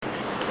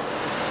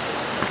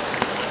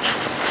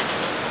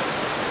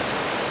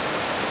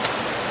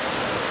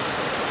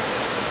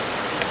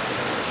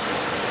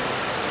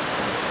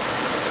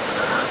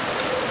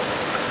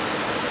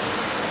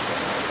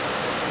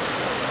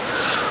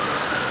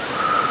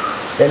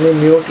Can you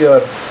mute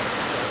your...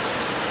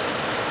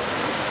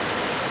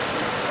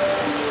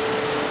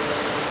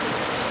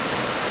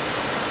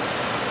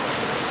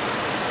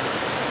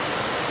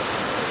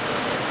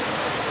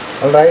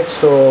 Alright,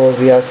 so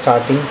we are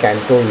starting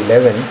Canto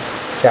 11,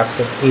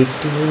 Chapter 18.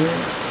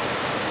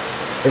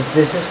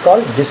 This is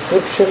called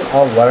Description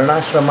of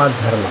Varnashrama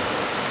Dharma.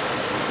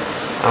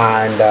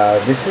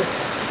 And this is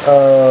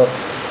a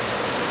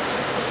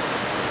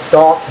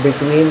talk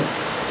between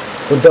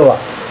Uddhava.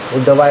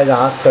 Uddhava has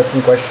asked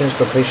certain questions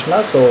to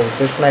Krishna, so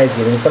Krishna is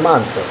giving some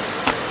answers.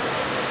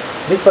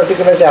 This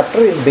particular chapter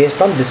is based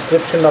on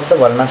description of the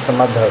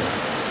Varnashrama Dharma.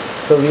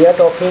 So we are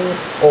talking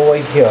over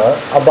here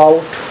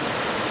about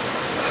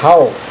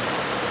how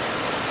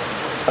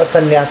a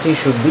sannyasi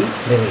should be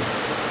living.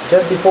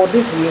 Just before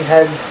this we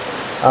had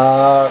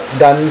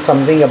done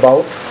something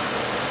about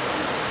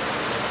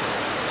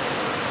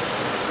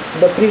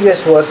the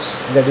previous verse,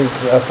 that is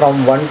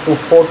from 1 to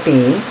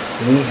 14.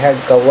 We had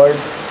covered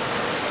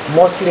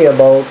mostly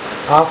about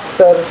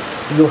after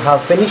you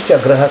have finished your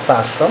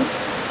grahastha ashram,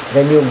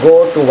 when you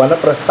go to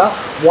vanaprastha,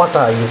 what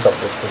are you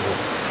supposed to do?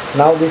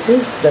 Now this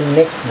is the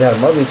next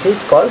dharma, which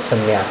is called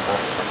sannyasa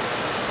ashram.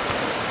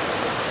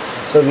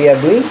 So we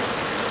are doing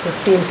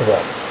 15th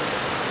verse.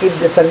 If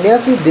the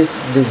sannyasi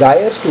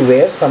desires to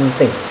wear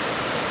something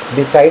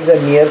besides a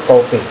mere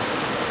coping,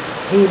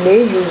 he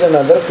may use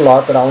another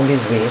cloth around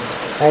his waist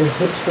and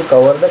hips to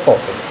cover the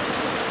coping.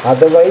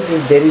 Otherwise,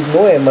 if there is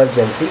no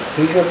emergency,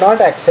 he should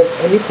not accept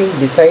anything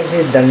besides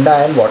his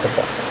danda and water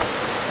pot.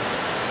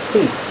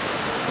 See,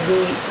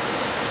 the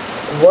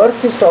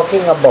verse is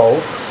talking about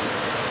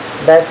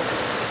that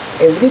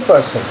every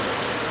person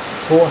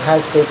who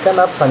has taken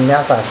up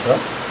sannyas ashram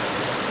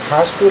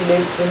has to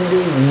live in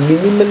the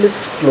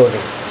minimalist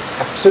clothing,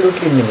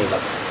 absolutely minimal,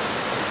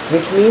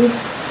 which means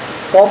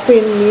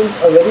coping means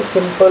a very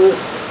simple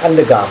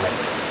undergarment.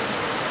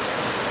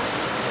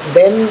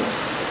 Then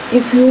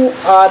if you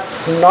are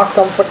not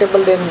comfortable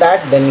in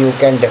that, then you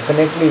can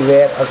definitely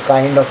wear a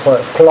kind of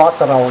a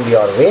cloth around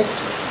your waist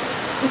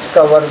which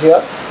covers your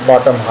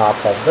bottom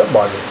half of the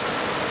body.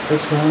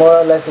 It's more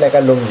or less like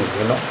a lungi,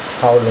 you know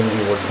how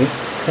lungi would be.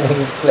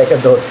 It's like a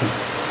dhoti.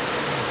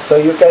 So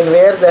you can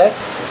wear that.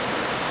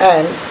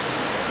 And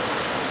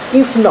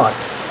if not,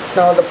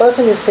 now the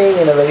person is staying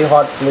in a very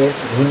hot place,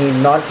 he need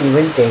not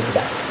even take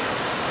that.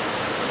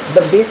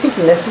 The basic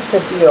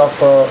necessity of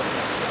a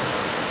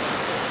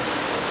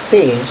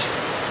sage,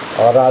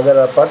 or rather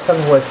a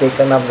person who has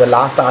taken up the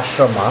last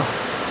ashrama,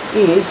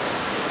 is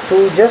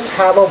to just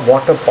have a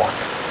water pot.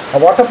 A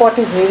water pot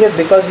is needed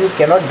because you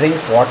cannot drink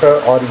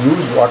water or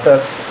use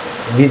water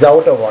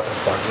without a water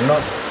pot. You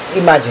know,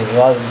 imagine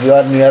you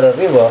are near a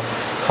river.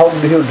 How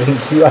do you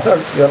drink? You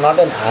are not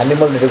an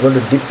animal that you're going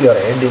to dip your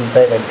head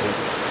inside and drink.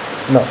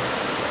 No.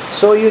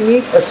 So you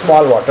need a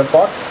small water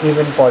pot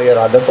even for your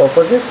other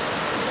purposes,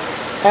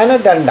 and a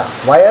danda.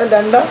 Why a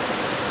danda?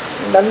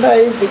 Danda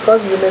is because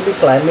you may be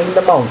climbing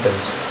the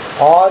mountains,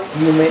 or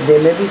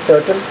there may be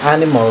certain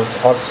animals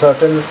or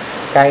certain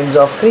kinds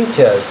of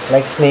creatures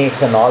like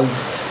snakes and all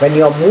when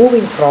you are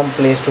moving from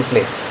place to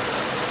place.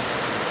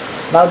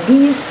 Now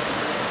these,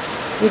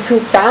 if you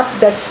tap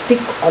that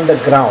stick on the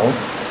ground,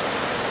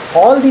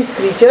 all these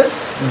creatures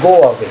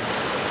go away.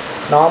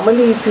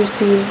 Normally if you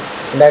see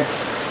that,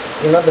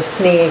 the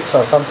snakes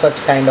or some such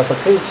kind of a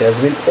creatures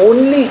will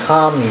only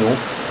harm you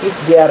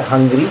if they are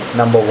hungry,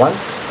 number one,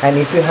 and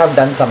if you have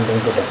done something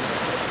to them.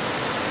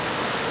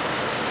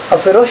 A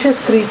ferocious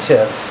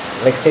creature,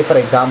 like say for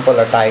example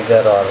a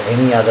tiger or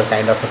any other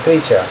kind of a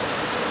creature,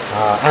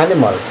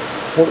 animal,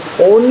 would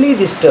only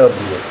disturb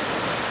you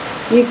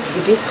if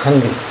it is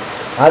hungry.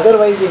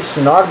 Otherwise it's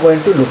not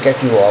going to look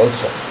at you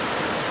also.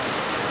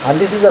 And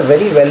this is a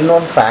very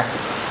well-known fact.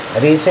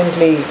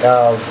 Recently,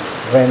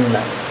 when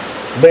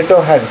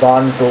Brito had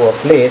gone to a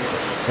place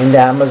in the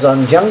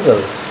Amazon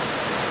jungles,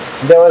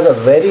 there was a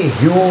very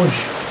huge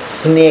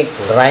snake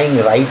lying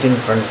right in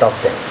front of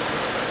them.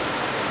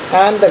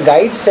 And the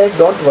guide said,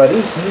 don't worry,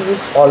 he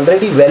is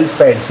already well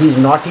fed. He is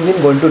not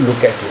even going to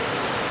look at you.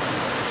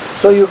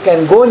 So you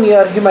can go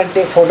near him and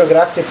take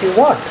photographs if you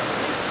want.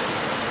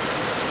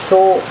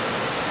 So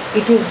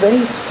it is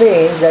very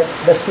strange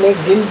that the snake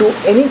didn't do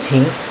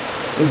anything.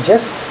 It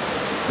just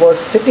was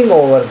sitting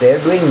over there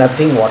doing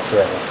nothing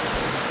whatsoever.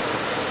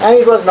 And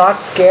it was not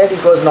scared,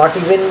 it was not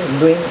even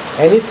doing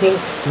anything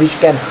which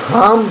can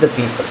harm the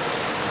people.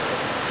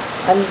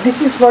 And this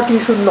is what you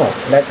should know,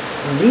 that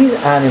these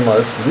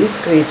animals, these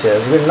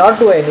creatures will not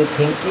do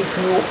anything if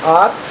you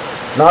are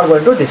not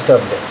going to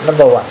disturb them,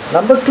 number one.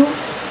 Number two,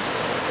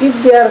 if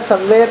they are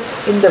somewhere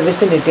in the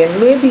vicinity and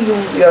maybe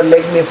your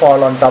leg may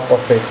fall on top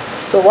of it,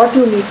 so what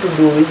you need to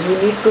do is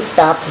you need to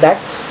tap that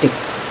stick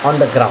on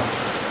the ground.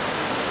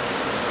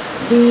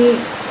 The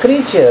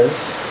creatures,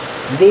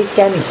 they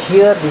can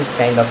hear these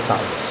kind of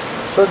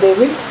sounds, so they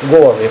will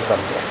go away from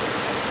there.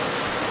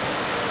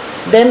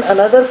 Then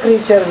another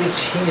creature which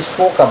he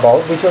spoke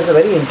about, which was a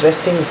very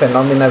interesting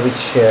phenomena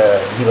which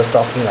he was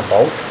talking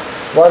about,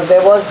 was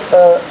there was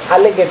a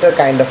alligator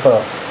kind of a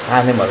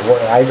animal.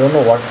 I don't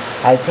know what,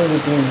 I think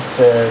it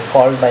is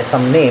called by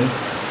some name,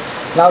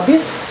 Now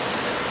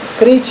this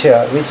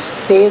creature which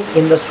stays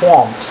in the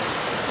swamps,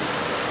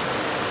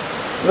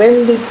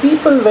 when the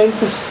people went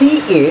to see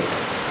it,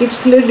 it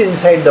slid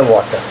inside the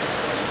water.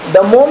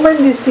 The moment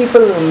these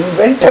people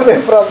went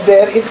away from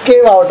there, it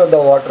came out of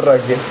the water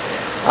again.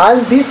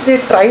 And this they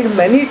tried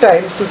many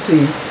times to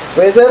see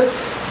whether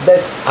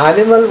that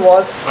animal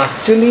was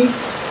actually,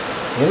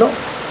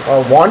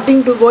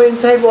 wanting to go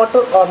inside water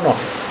or not.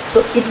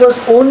 So it was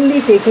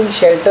only taking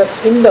shelter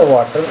in the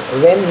water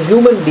when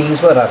human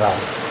beings were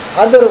around.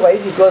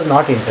 Otherwise it was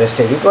not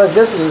interested. It was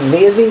just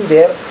lazing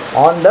there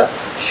on the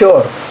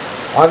shore,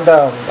 on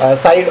the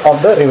side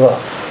of the river,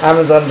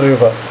 Amazon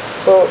river.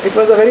 So it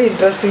was a very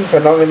interesting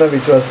phenomenon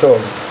which was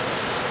told.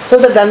 So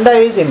the danda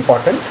is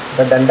important.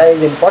 The danda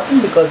is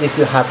important because if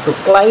you have to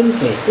climb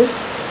places,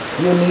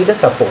 you need a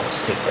support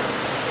stick.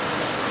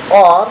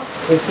 Or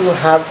if you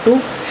have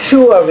to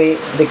shoo away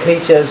the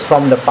creatures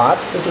from the path,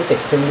 it is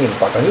extremely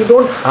important. You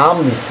don't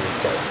harm these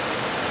creatures.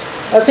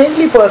 A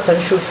saintly person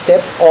should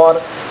step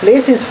or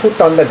place his foot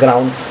on the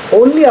ground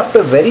only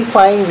after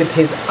verifying with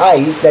his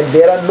eyes that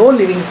there are no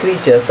living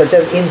creatures such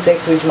as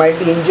insects which might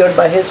be injured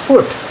by his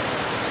foot.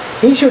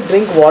 He should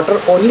drink water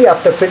only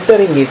after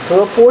filtering it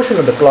through a portion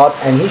of the cloth,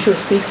 and he should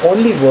speak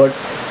only words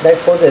that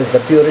possess the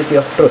purity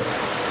of truth.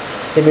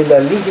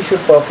 Similarly, he should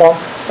perform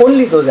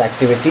only those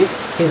activities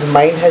his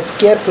mind has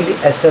carefully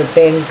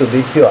ascertained to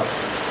be pure.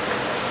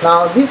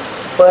 Now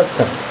this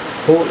person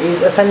who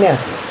is a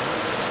sannyasi,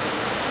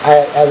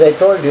 as I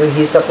told you,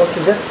 he is supposed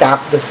to just tap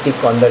the stick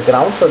on the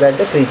ground so that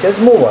the creatures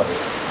move away.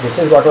 This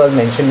is what was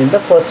mentioned in the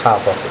first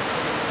half of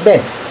it. Then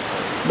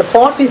the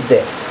pot is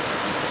there.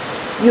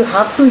 You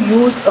have to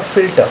use a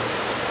filter.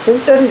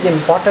 Filter is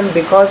important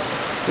because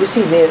you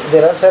see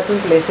there are certain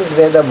places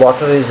where the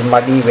water is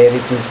muddy, where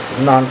it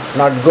is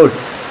not good.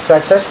 So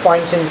at such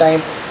points in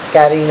time,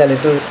 carrying a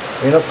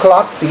little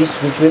cloth piece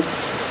which will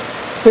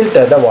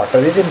filter the water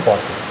is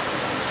important.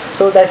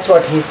 So that's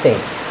what he's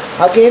saying.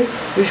 Again,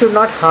 you should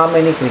not harm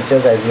any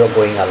creatures as you are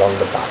going along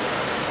the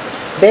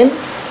path. Then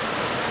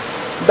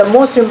the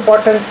most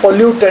important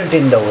pollutant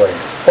in the world,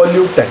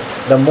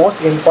 the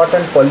most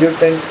important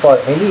pollutant for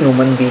any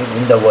human being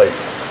in the world,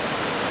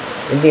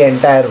 in the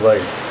entire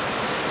world,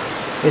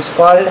 is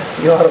called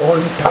your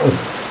own tongue.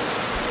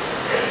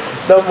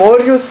 The more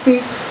you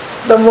speak,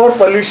 the more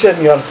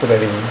pollution you are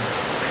spreading.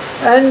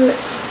 And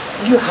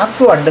you have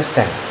to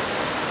understand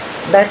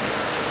that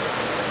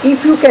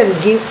if you can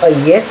give a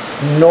yes,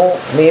 no,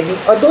 maybe,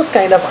 or those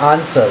kind of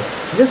answers,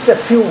 just a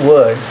few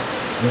words,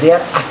 they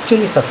are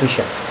actually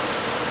sufficient.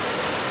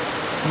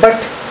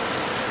 But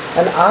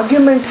an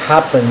argument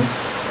happens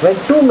when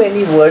too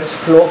many words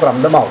flow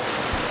from the mouth.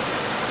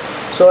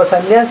 So a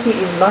sannyasi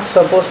is not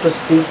supposed to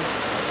speak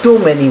too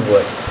many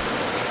words.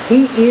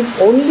 He is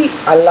only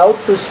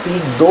allowed to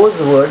speak those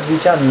words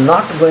which are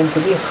not going to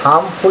be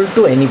harmful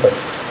to anybody.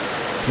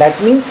 That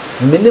means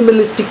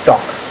minimalistic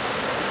talk.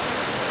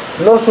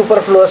 No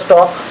superfluous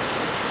talk.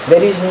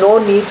 There is no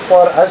need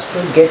for us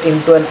to get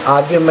into an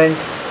argument.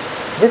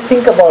 Just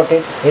think about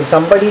it. If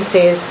somebody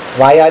says,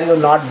 why are you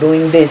not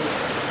doing this?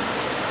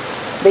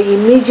 The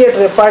immediate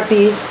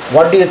repartee is,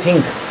 what do you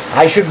think?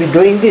 I should be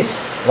doing this.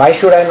 Why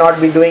should I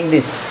not be doing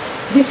this?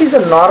 This is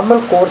a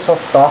normal course of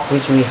talk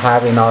which we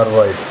have in our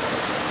world.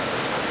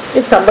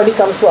 If somebody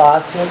comes to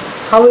ask you,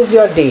 how is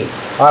your day?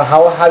 Or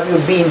how have you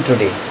been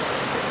today?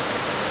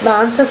 The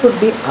answer could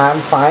be, I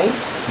am fine.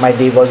 My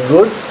day was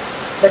good.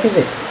 That is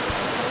it.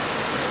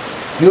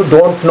 You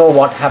don't know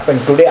what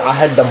happened today. I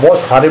had the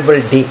most horrible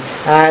day.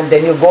 And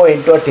then you go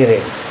into a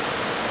tirade.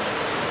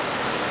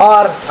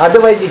 Or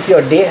otherwise, if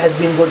your day has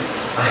been good,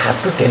 I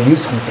have to tell you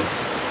something.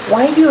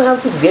 Why do you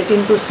have to get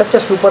into such a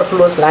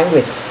superfluous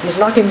language? It's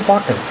not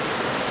important.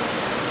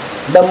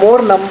 The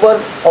more number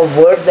of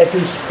words that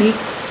you speak,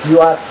 you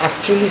are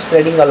actually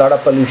spreading a lot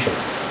of pollution.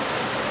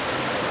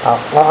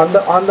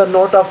 On the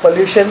note of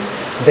pollution,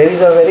 there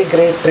is a very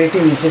great treaty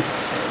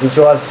which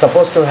was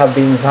supposed to have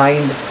been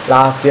signed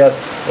last year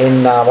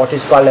in what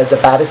is called as the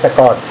Paris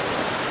Accord.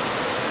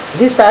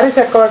 This Paris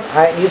Accord,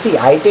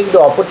 I take the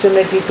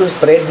opportunity to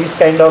spread these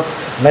kind of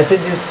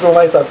messages through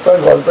my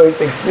satsang also.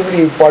 It's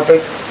extremely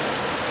important.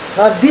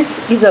 Now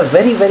this is a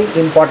very, very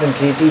important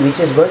treaty which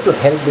is going to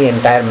help the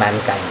entire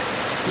mankind.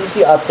 You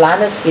see, our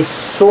planet is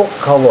so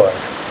covered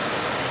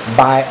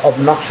by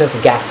obnoxious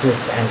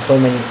gases and so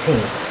many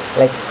things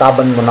like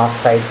carbon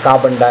monoxide,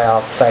 carbon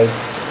dioxide,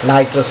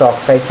 nitrous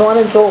oxide, so on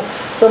and so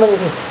many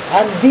things.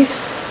 And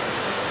this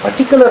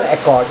particular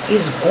accord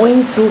is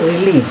going to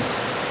release,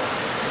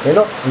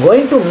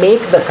 going to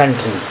make the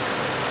countries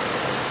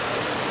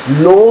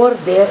lower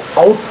their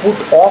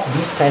output of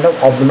these kind of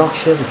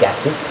obnoxious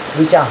gases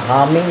which are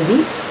harming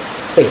the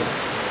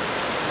space.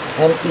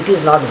 And it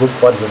is not good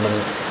for human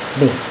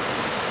beings.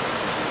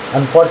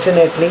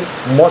 Unfortunately,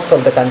 most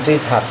of the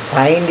countries have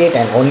signed it,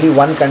 and only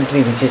one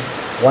country, which is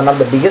one of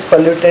the biggest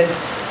pollutant,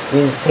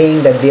 is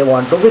saying that they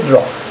want to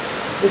withdraw.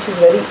 This is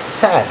very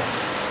sad.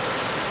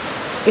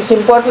 It's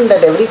important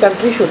that every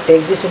country should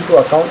take this into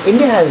account.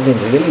 India has been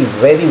really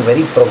very,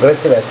 very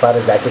progressive as far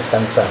as that is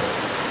concerned.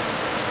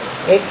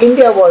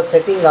 India was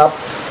setting up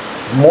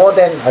more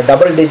than a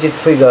double digit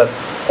figure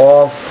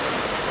of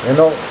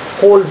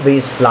coal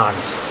based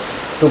plants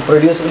to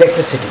produce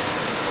electricity.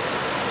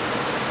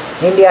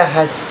 India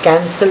has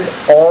cancelled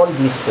all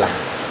these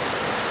plans.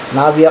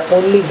 Now we are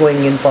only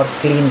going in for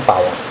clean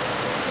power,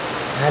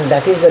 and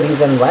that is the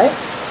reason why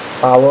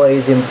power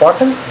is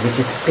important, which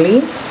is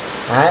clean,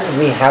 and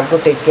we have to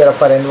take care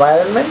of our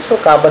environment. So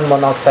carbon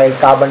monoxide,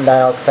 carbon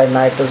dioxide,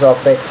 nitrous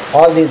oxide,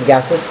 all these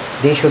gases,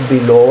 they should be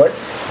lowered,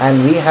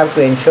 and we have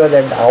to ensure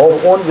that our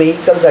own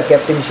vehicles are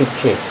kept in ship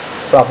shape,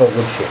 proper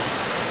good shape.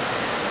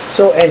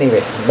 So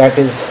anyway, that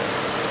is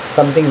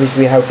something which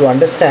we have to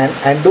understand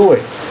and do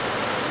it.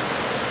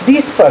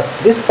 This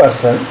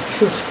person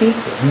should speak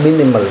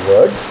minimal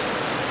words,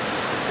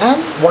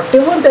 and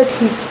whatever that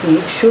he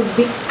speaks should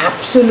be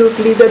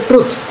absolutely the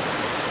truth.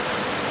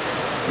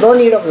 No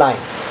need of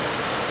lying.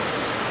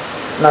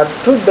 Now,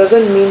 truth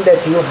doesn't mean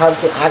that you have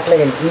to act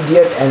like an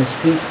idiot and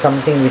speak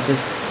something which is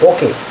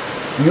okay.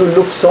 You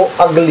look so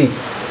ugly.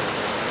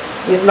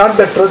 Is not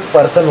the truth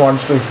person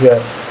wants to hear.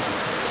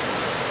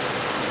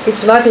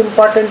 It's not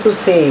important to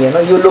say,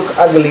 you look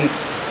ugly,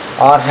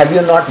 or have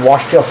you not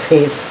washed your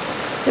face.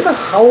 You know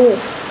how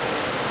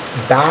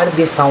bad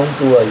they sound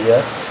to a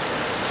ear.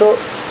 So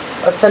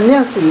a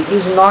sannyasi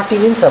is not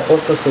even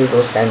supposed to say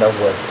those kind of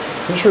words.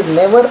 He should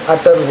never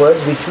utter words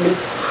which will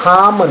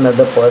harm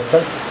another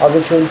person, or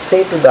which will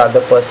say to the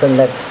other person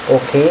that,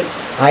 okay,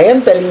 I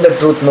am telling the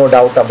truth, no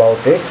doubt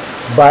about it,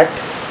 but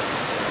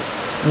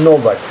no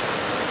buts.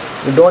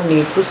 You don't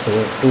need to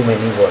say too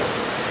many words.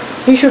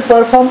 He should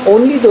perform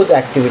only those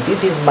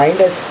activities his mind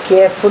has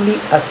carefully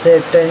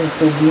ascertained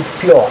to be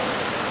pure.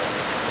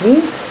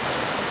 Means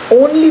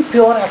only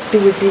pure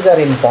activities are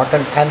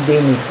important and they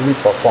need to be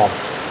performed.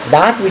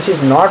 That which is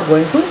not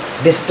going to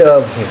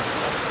disturb him.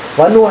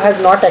 One who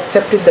has not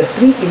accepted the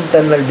three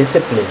internal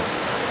disciplines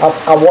of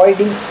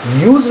avoiding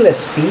useless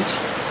speech,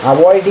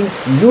 avoiding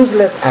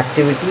useless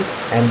activity,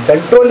 and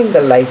controlling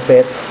the life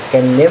air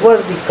can never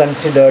be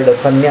considered a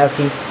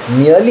sannyasi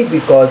merely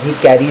because he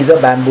carries a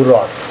bamboo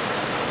rod.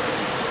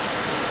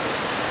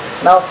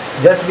 Now,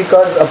 just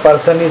because a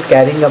person is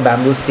carrying a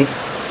bamboo stick,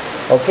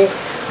 okay,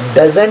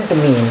 doesn't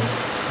mean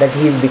that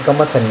he has become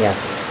a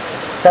sannyasi.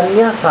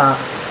 Sannyasa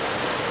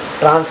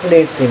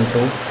translates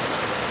into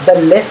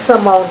the less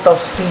amount of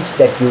speech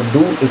that you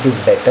do, it is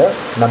better,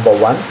 number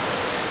one.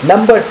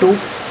 Number two,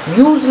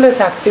 useless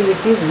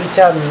activities which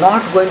are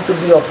not going to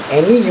be of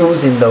any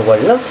use in the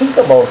world. Now think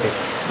about it.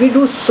 We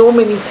do so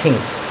many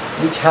things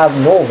which have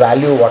no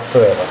value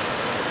whatsoever.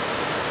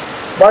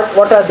 But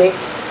what are they?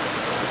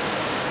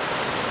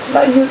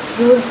 Now you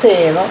will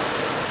say,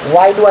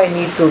 why do I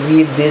need to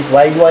read this?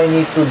 Why do I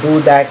need to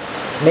do that?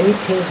 Many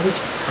things which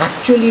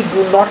actually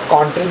do not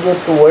contribute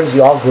towards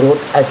your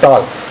growth at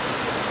all.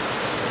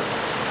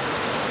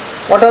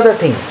 What are the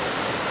things?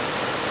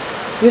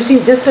 You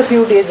see, just a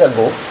few days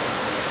ago,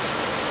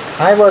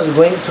 I was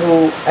going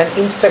through an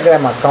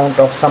Instagram account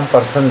of some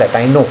person that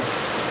I know.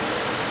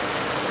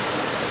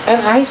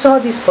 And I saw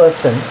this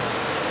person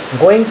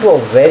going to a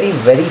very,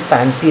 very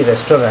fancy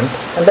restaurant,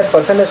 and that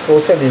person has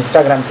posted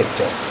Instagram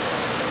pictures.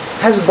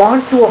 Has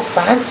gone to a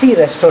fancy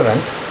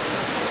restaurant,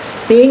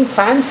 paying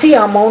fancy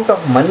amount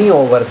of money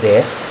over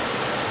there.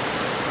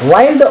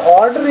 While the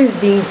order is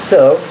being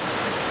served,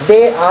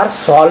 they are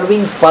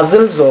solving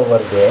puzzles over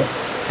there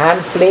and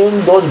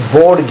playing those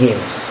board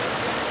games.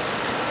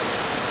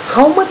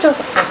 How much of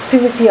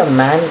activity a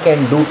man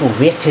can do to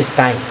waste his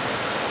time?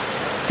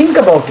 Think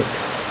about it.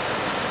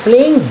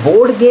 Playing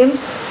board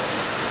games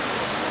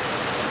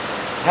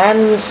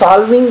and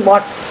solving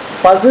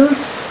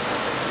puzzles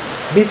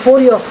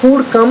before your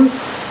food comes.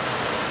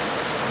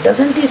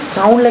 Doesn't it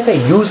sound like a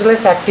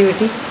useless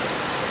activity?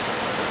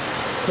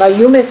 Now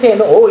you may say,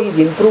 he's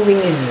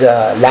improving his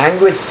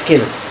language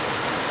skills.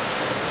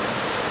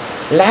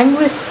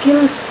 Language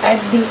skills at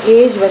the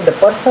age when the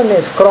person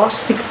has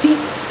crossed 60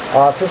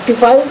 or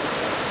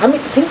 55? I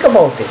mean, think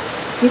about it.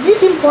 Is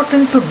it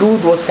important to do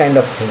those kind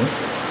of things?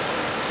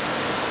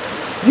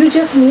 You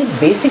just need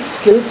basic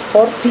skills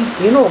for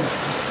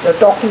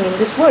talking in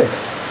this world.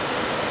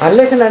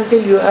 Unless and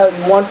until you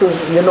want to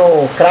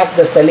crack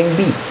the spelling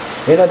bee.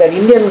 That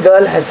Indian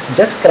girl has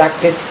just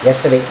cracked it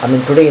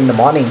today in the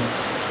morning.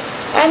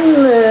 And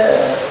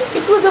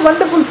it was a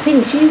wonderful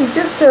thing. She is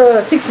just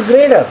a 6th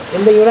grader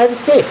in the United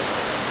States.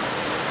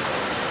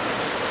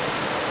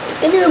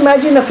 Can you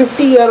imagine a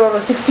 50-year or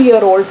a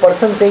 60-year-old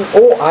person saying,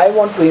 I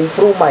want to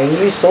improve my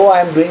English, so I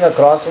am doing a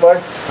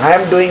crossword, I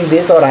am doing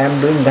this or I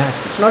am doing that.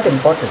 It's not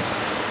important.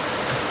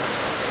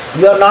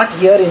 You are not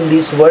here in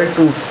this world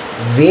to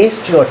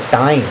waste your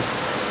time.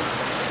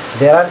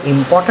 There are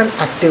important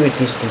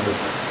activities to do.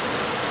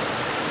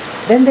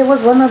 Then there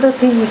was one other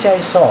thing which I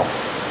saw.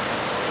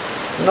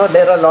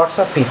 There are lots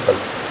of people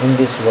in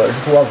this world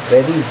who are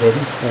very,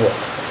 very poor.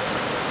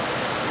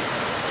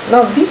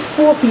 Now these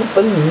poor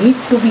people need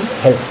to be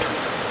helped.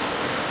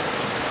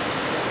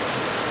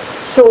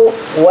 So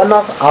one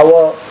of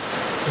our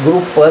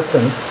group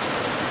persons,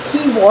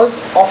 he was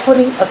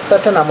offering a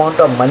certain amount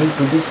of money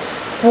to this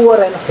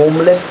poor and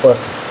homeless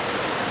person.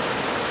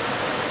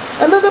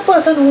 Another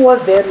person who was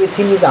there with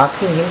him is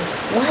asking him,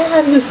 why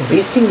are you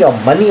wasting your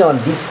money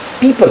on these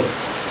people?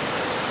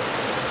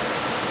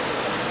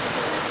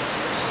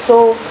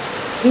 So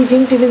he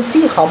didn't even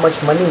see how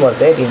much money was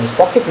there in his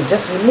pocket. He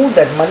just removed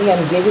that money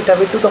and gave it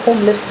away to the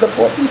homeless, to the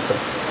poor people.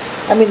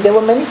 I mean, there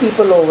were many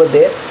people over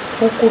there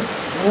who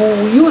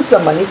used the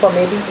money for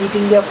maybe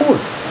eating their food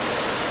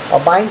or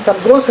buying some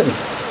grocery.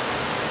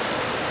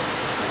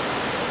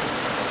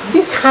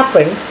 This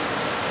happened,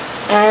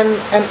 and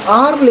an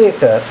hour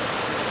later,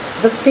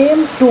 the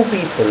same two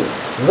people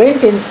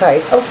went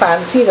inside a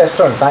fancy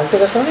restaurant. Fancy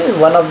restaurant is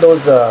one of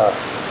those,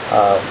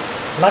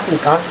 you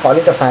can't call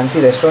it a fancy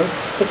restaurant,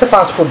 it's a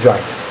fast food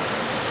joint.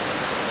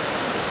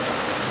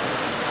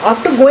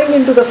 After going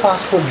into the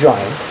fast food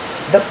joint,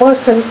 the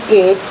person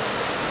ate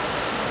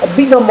a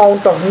big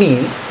amount of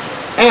meal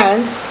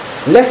and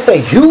left a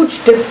huge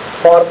tip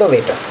for the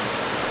waiter.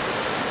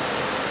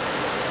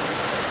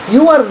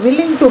 You are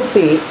willing to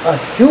pay a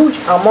huge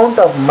amount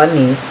of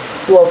money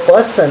to a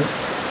person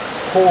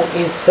who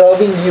is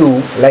serving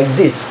you like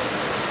this,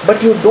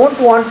 but you don't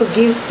want to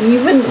give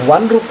even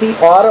 1 rupee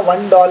or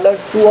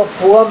 $1 to a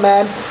poor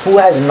man who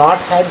has not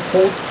had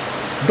food.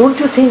 Don't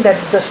you think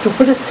that is the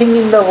stupidest thing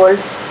in the world?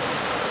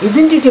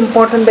 Isn't it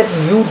important that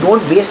you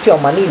don't waste your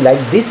money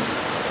like this?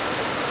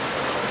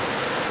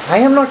 I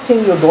am not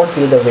saying you don't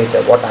pay the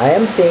waiter. What I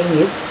am saying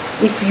is,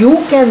 if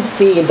you can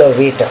pay the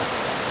waiter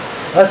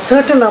a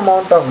certain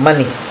amount of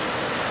money,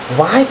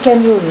 why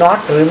can you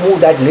not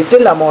remove that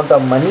little amount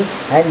of money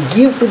and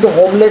give to the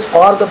homeless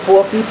or the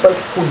poor people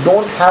who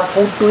don't have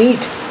food to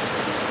eat?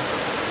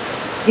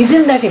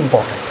 Isn't that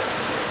important?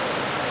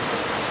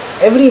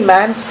 Every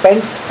man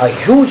spends a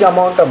huge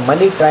amount of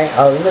money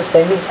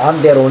spending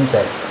on their own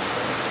self.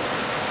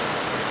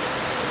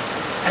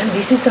 And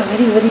this is a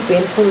very, very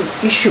painful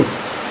issue.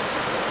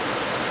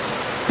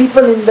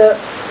 People in the,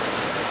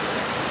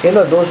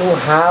 those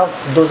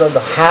are the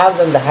haves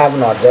and the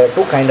have-not. There are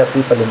two kinds of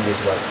people in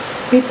this world.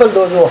 People,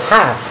 those who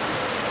have,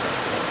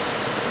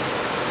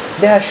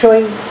 they are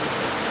showing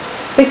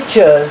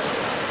pictures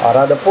or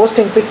rather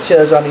posting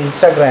pictures on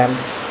Instagram,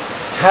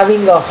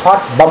 having a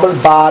hot bubble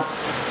bath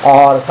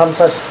or some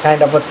such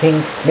kind of a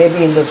thing,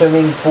 maybe in the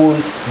swimming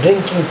pool,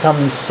 drinking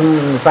some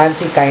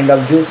fancy kind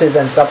of juices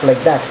and stuff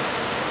like that.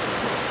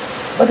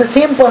 But the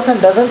same person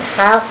doesn't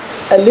have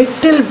a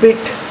little bit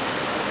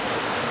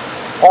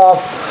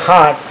of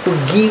heart to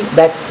give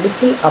that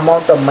little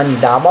amount of money.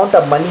 The amount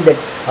of money that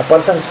a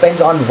person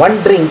spends on one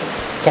drink,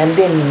 can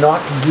they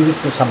not give it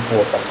to some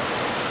poor person?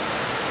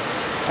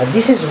 And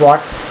this is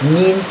what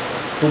means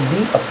to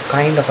be a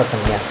kind of a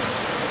sannyasi.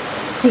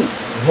 See,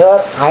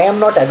 here I am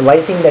not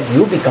advising that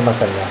you become a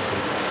sannyasi.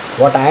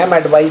 What I am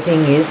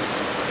advising is,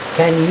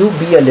 can you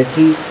be a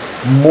little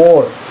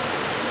more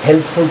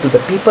helpful to the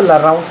people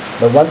around,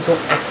 the ones who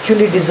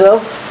actually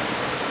deserve,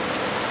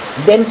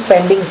 then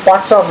spending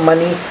pots of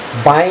money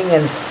buying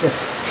and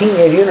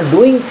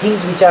doing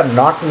things which are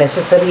not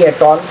necessary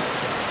at all.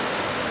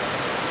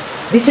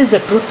 This is the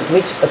truth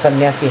which a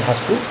sannyasi has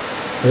to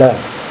learn.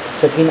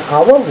 So in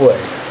our world,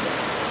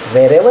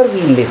 wherever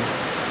we live,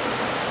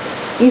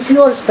 if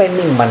you are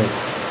spending money,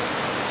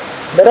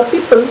 there are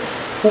people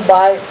who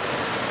buy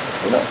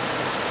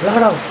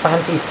lot of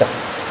fancy stuff.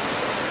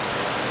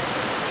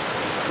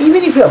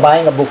 Even if you are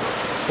buying a book,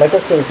 let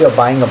us say if you are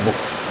buying a book,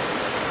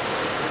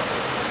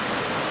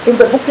 if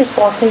the book is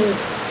costing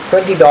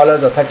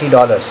 $20 or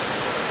 $30,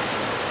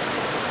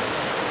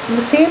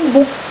 the same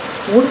book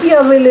would be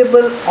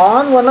available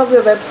on one of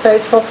your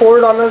websites for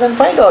 $4 and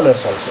 $5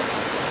 also.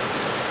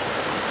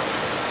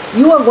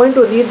 You are going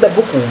to read the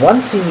book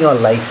once in your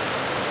life.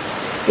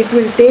 It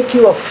will take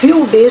you a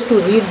few days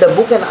to read the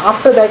book, and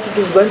after that it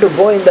is going to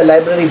go in the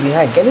library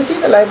behind. Can you see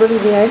the library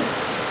behind?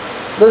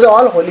 Those are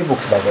all holy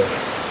books, by the way.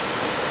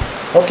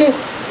 Okay?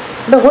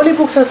 The holy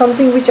books are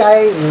something which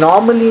I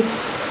normally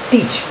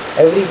teach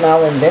every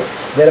now and then.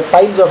 There are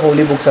piles of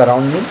holy books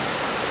around me,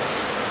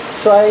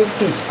 so I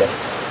teach them.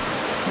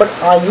 But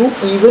are you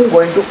even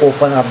going to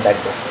open up that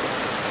book?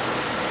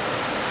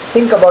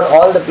 Think about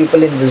all the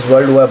people in this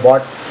world who have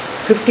bought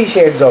 50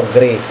 Shades of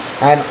Grey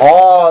and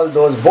all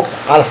those books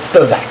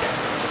after that.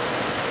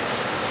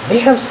 They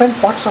have spent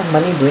pots of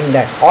money doing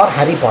that. Or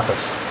Harry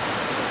Potter's.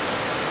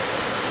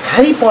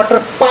 Harry Potter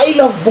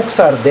pile of books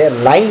are there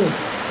lying,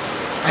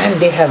 and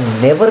they have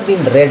never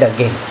been read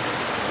again.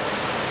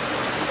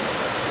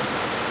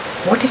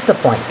 What is the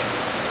point?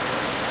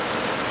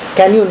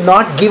 Can you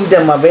not give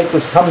them away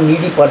to some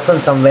needy person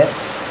somewhere?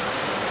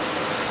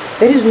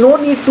 There is no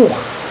need to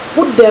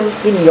put them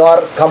in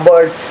your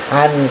cupboard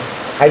and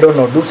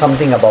do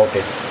something about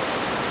it.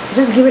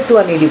 Just give it to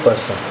a needy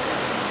person.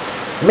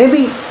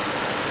 Maybe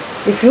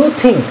if you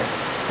think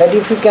that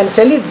if you can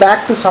sell it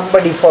back to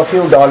somebody for a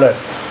few dollars,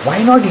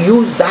 why not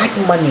use that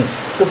money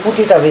to put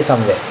it away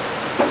somewhere?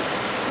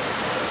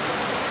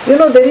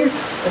 There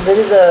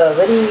is a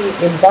very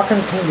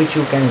important thing which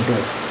you can do.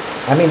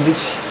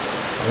 Which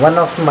one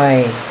of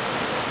my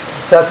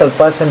circle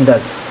person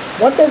does.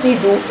 What does he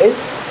do is,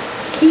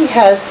 he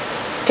has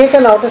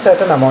taken out a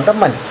certain amount of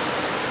money.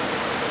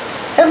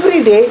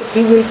 Every day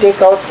he will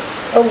take out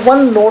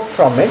one note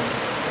from it,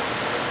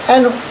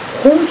 and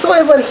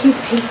whomsoever he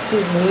thinks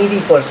is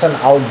needy person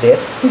out there,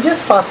 he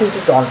just passes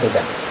it on to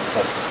them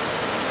person.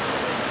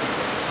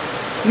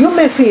 You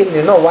may feel,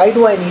 why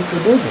do I need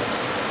to do this?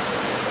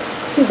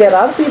 See, there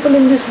are people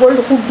in this world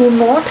who do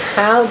not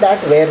have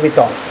that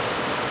wherewithal.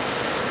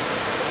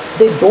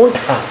 They don't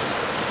have.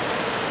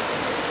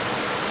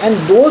 And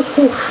those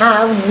who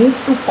have need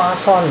to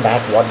pass on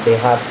that what they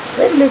have,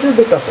 very little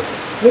bit of it.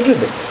 Little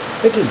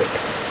bit.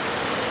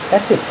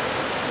 That's it.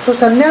 So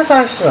sannyas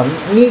ashram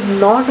need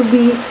not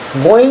be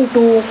going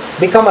to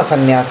become a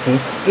sannyasi.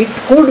 It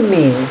could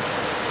mean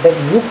that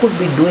you could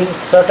be doing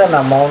certain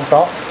amount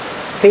of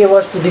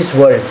favors to this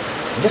world.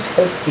 Just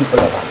help people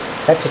around.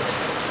 That's it.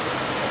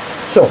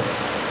 So,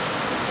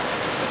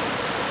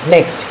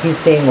 next he's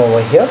saying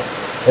over here,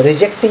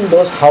 rejecting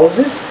those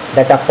houses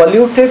that are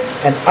polluted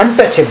and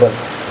untouchable,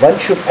 one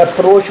should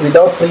approach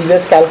without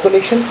previous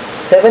calculation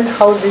 7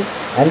 houses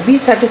and be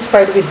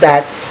satisfied with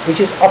that which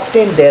is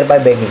obtained there by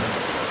begging.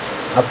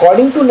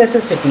 According to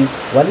necessity,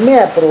 one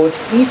may approach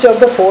each of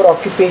the 4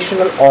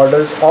 occupational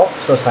orders of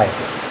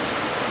society.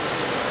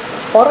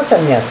 For a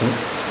sannyasi,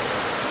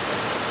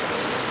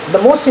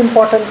 the most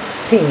important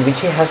thing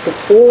which he has to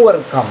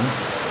overcome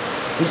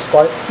is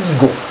called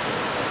ego.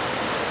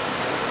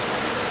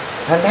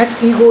 And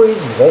that ego is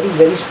very,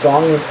 very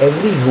strong in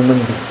every human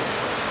being.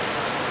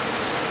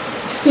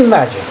 Just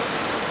imagine,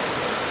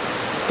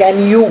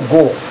 can you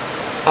go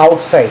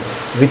outside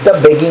with a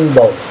begging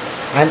bowl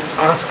and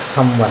ask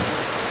someone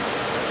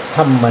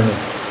some money?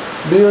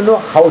 Do you know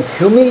how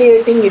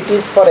humiliating it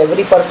is for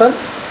every person?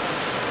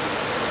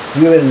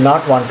 You will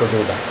not want to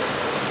do that.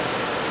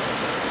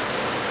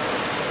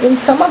 In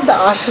some of the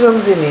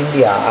ashrams in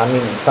India,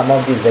 some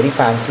of these very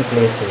fancy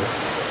places,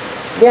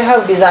 they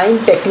have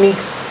designed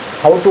techniques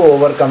how to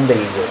overcome the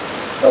ego.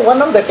 So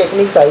one of the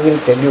techniques I will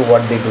tell you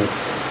what they do.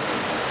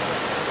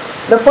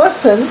 The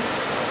person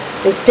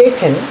is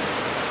taken,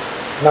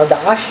 now the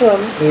ashram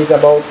is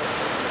about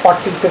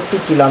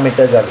 40-50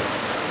 kilometers away.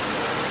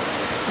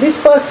 This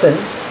person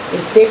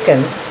is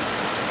taken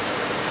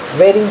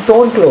wearing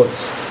torn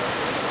clothes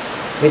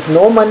with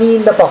no money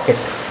in the pocket.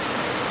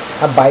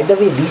 By the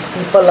way, these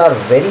people are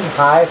very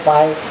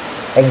high-fi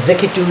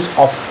executives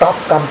of top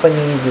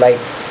companies like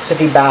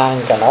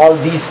Citibank and all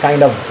these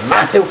kind of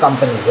massive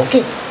companies,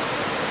 okay?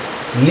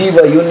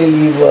 Lever,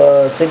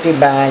 Unilever,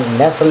 Citibank,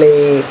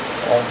 Nestle,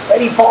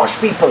 very posh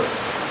people,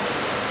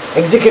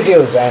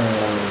 executives and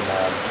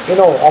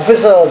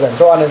officers and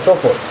so on and so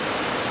forth.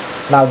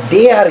 Now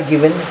they are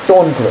given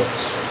torn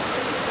clothes,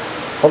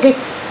 okay?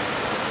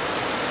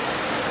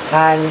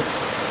 And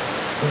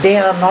they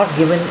are not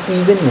given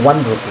even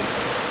 1 rupee.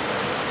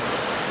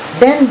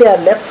 Then they are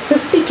left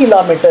 50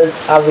 kilometers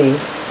away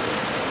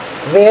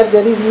where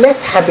there is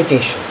less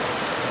habitation.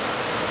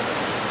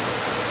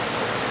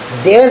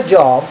 Their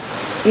job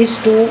is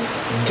to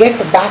get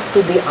back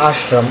to the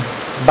ashram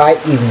by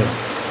evening.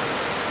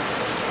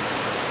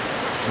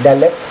 They are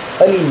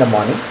left early in the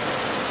morning.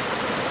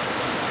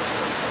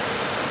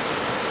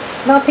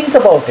 Now think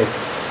about it.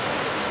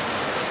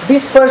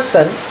 This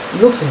person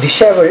looks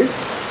disheveled,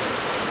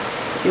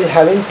 is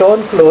having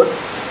torn clothes,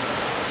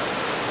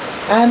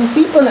 and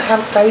people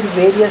have tried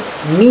various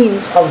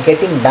means of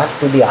getting back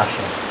to the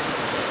ashram.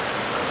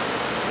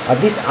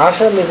 This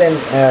ashram is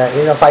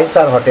in a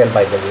 5-star hotel,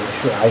 by the way.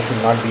 I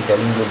should not be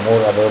telling you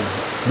more about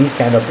these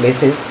kind of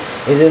places.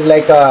 It is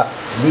like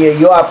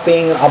you are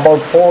paying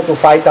about 4,000 to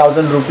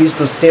 5,000 rupees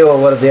to stay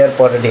over there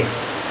per day.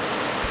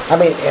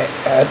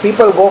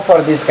 People go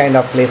for these kind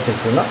of places,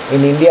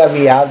 In India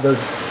we have those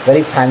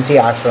very fancy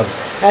ashrams.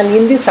 And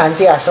in this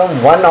fancy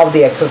ashram, one of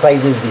the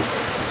exercises is this.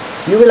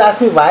 You will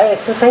ask me, why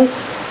exercise?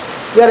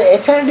 Your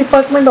HR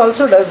department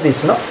also does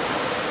this, no?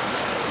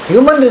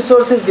 Human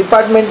resources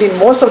department in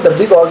most of the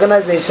big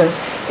organizations,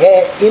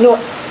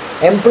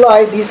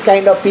 employ these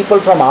kind of people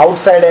from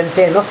outside and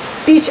say,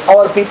 teach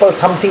our people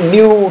something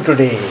new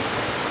today.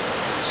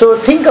 So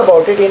think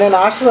about it, in an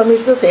ashram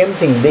it's the same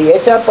thing. The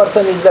HR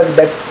person is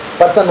that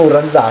person who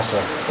runs the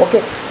ashram.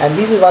 Okay, and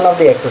this is one of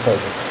the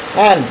exercises.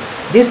 And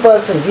these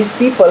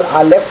people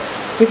are left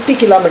 50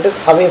 kilometers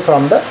away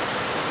from the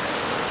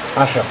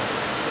ashram.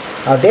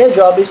 Now their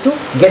job is to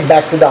get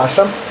back to the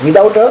ashram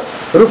without a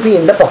rupee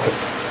in the pocket.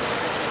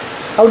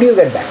 How do you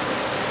get back?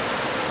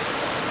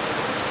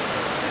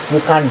 You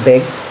can't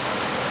beg,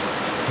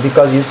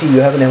 because you see,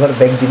 you have never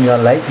begged in your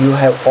life. You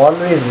have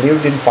always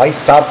lived in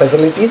 5-star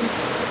facilities.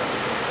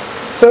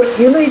 So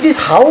it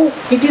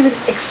is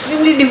an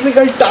extremely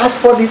difficult task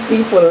for these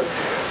people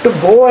to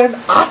go and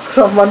ask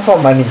someone for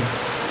money.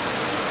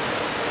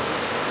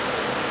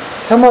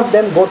 Some of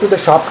them go to the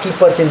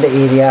shopkeepers in the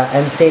area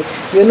and say,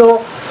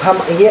 हम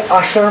ये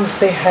ashram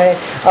से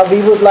है,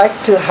 we would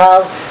like to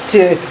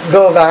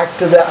go back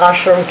to the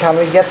ashram, can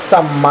we get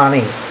some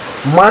money?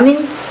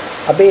 Money?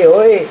 Abey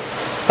oye,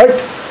 hurt.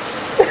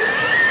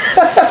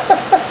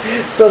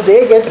 So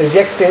they get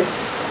rejected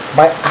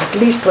by at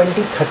least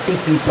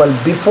 20-30 people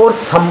before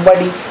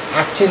somebody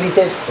actually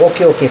says,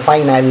 okay,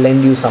 fine, I'll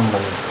lend you some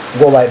money.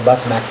 Go by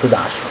bus back to the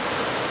ashram.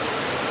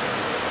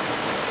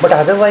 But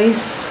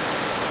otherwise,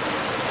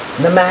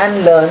 The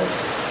man learns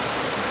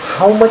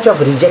how much of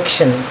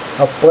rejection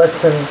a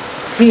person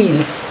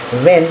feels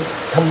when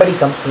somebody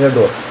comes to the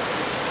door.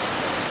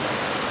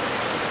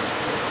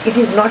 It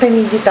is not an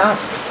easy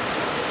task.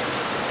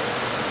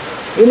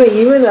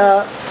 Even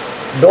a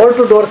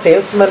door-to-door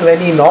salesman, when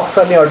he knocks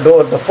on your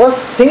door, the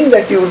first thing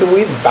that you do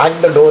is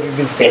bang the door in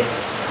his face.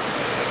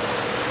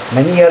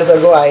 Many years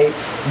ago, I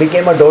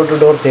became a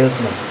door-to-door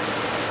salesman.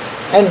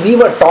 And we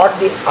were taught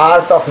the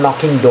art of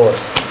knocking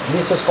doors.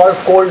 This was called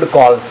cold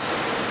calls.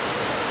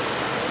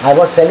 I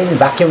was selling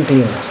vacuum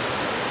cleaners.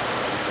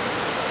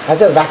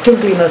 As a vacuum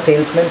cleaner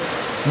salesman,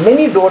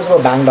 many doors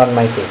were banged on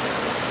my face.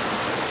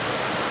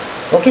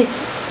 Okay?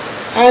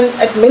 And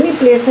at many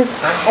places,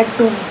 I had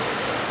to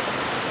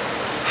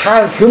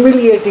have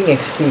humiliating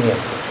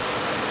experiences.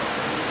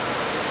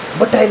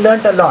 But I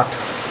learnt a lot.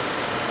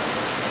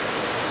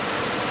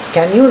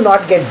 Can you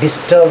not get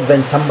disturbed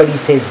when somebody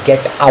says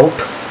get out?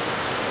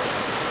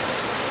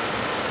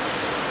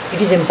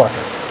 It is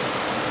important.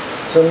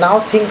 So now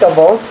think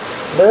about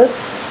the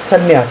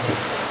sannyasi.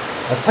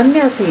 A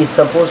sannyasi is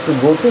supposed to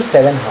go to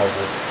 7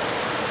 houses.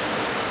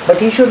 But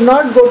he should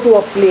not go to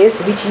a place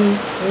which he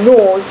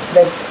knows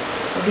that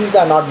these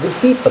are not good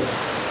people.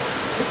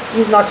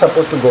 He is not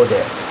supposed to go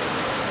there.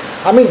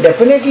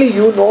 Definitely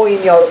you know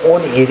in your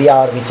own area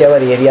or whichever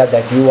area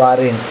that you are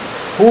in,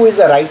 who is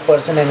the right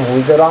person and who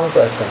is the wrong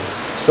person.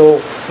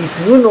 So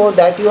if you know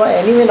that, you are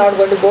anyway not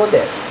going to go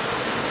there.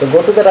 So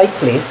go to the right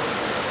place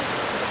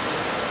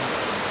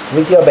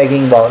with your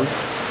begging bowl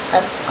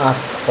and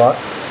ask for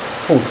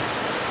food.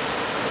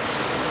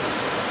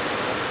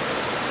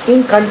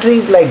 In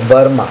countries like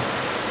Burma,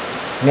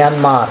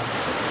 Myanmar,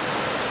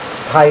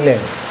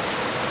 Thailand,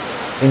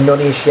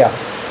 Indonesia,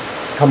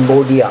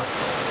 Cambodia,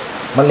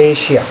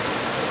 Malaysia,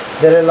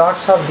 there are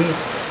lots of these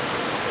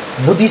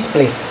Buddhist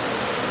places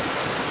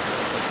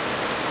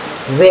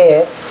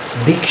where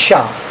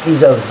Bhiksha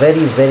is a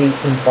very, very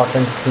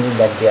important thing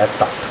that they are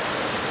taught.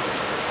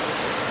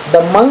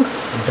 The monks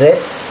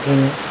dress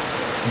in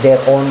their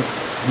own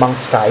monk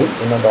style,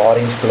 the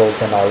orange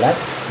clothes and all that.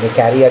 They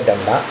carry a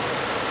danda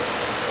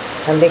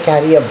and they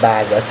carry a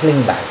bag, a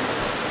sling bag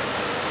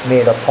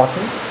made of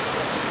cotton,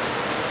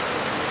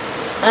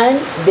 and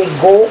they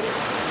go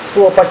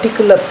to a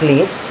particular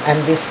place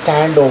and they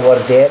stand over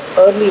there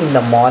early in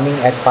the morning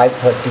at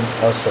 5:30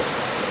 or so.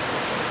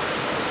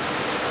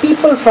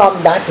 People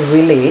from that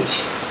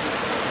village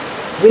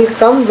will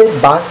come with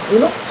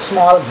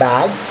small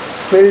bags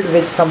filled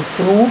with some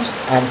fruits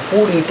and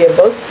food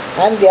eatables,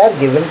 and they are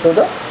given to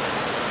the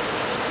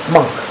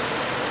monk.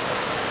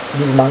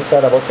 These monks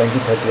are about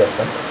 20-30 of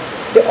them.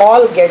 They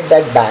all get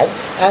that bags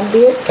and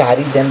they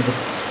carry them with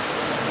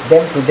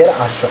them to their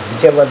ashram,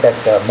 whichever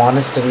that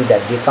monastery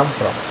that they come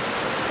from.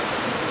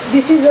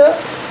 This is a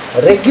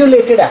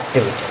regulated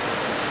activity.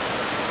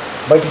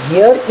 But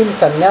here in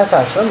sannyas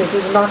ashram, it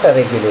is not a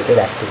regulated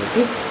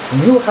activity.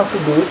 You have to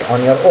do it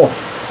on your own.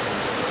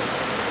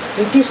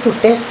 It is to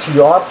test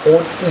your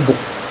own ego.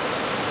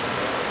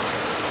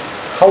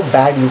 How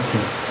bad you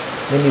feel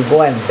when you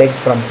go and beg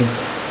from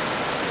people.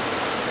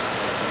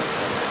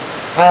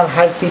 I have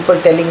had people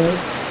telling me,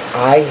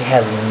 I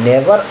have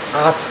never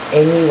asked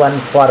anyone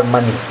for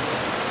money.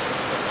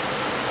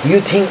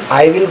 You think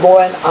I will go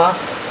and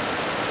ask?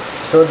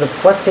 So the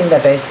first thing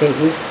that I say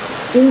is,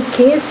 in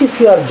case if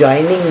you are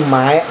joining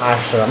my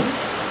ashram,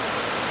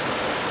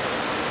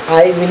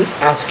 I will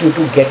ask you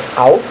to get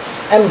out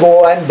and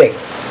go and beg.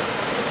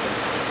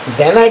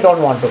 Then I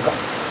don't want to come.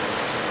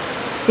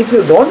 If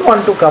you don't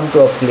want to come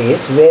to a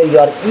place where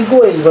your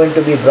ego is going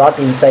to be brought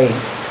inside,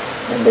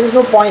 then there is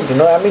no point,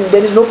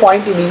 there is no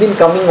point in even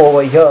coming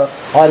over here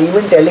or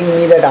even telling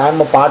me that I am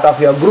a part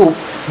of your group,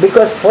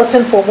 because first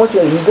and foremost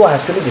your ego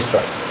has to be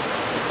destroyed.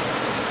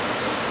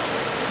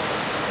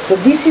 So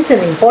this is an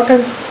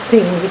important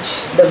thing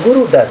which the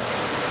Guru does.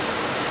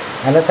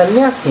 And a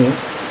sannyasi's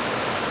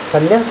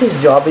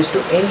job is to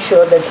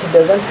ensure that he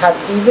doesn't have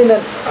even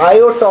an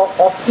iota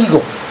of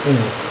ego in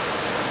him.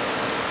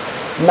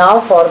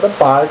 Now for the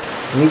part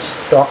which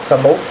talks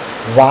about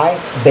why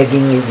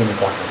begging is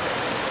important.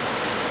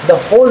 The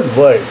whole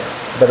world,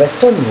 the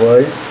Western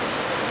world,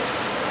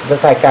 the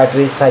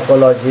psychiatrists,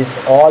 psychologists,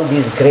 all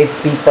these great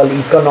people,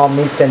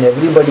 economists and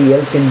everybody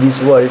else in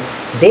this world,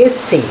 they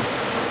say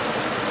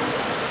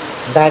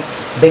that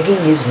begging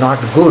is not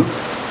good.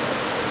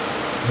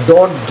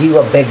 Don't give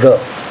a beggar.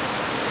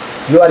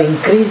 You are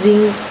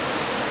increasing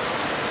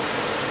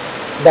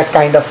that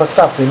kind of a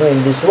stuff, in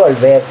this world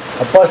where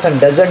a person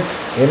doesn't,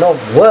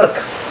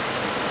 work.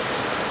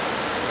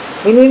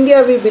 In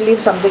India, we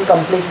believe something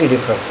completely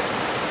different.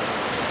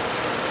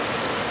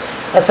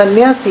 A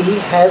sannyasi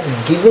has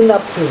given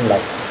up his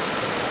life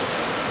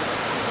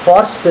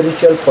for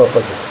spiritual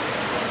purposes.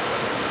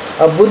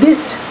 A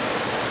Buddhist,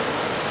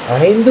 a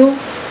Hindu,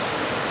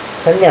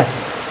 sannyasi,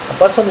 a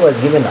person who has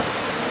given up,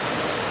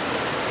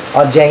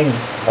 or Jain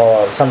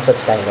or some such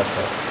kind of,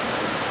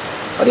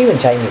 or even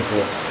Chinese,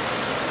 yes.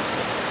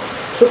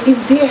 So if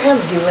they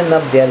have given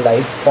up their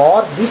life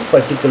for this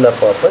particular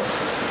purpose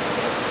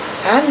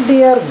and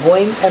they are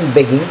going and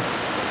begging,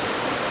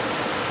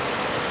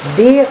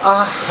 they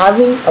are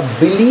having a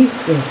belief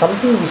in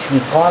something which we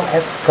call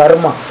as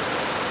karma.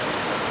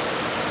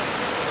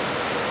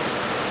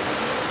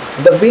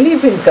 The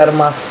belief in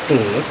karma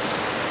states,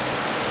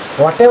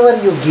 whatever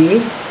you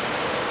give,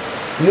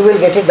 you will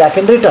get it back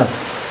in return.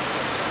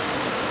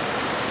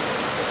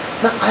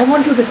 Now, I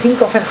want you to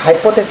think of a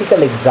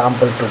hypothetical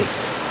example today.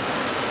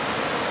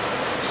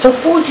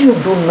 Suppose you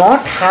do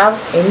not have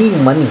any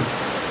money.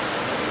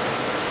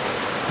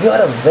 You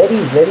are a very,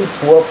 very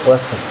poor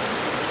person.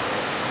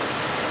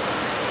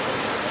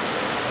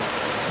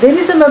 There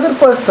is another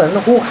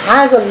person who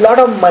has a lot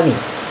of money.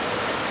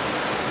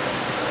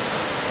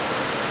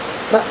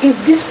 Now,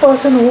 if this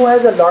person who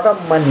has a lot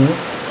of money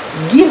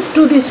gives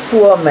to this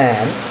poor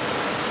man,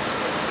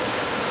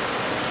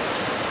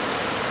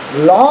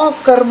 law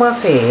of karma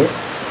says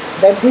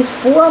that this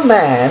poor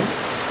man,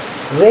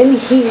 when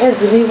he has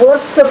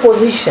reversed the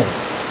position,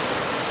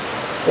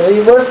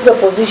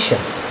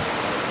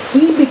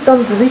 he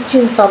becomes rich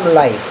in some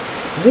life,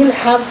 will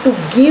have to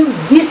give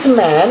this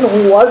man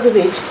who was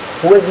rich,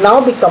 who has now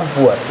become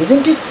poor,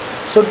 isn't it?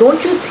 So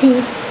don't you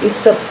think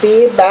it's a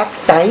payback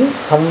time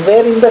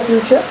somewhere in the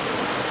future?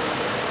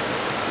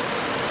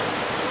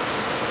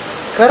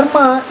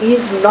 Karma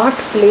is not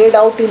played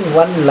out in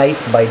one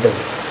life, by the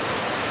way.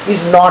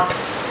 Is not.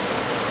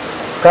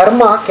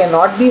 Karma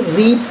cannot be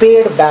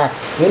repaid back.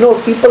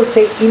 People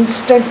say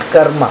instant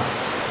karma.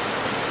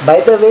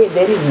 By the way,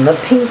 there is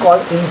nothing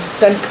called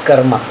instant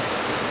karma.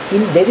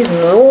 There is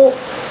no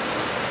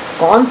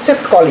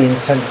concept called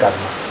instant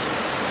karma.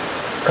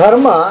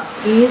 Karma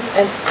is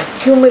an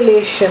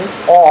accumulation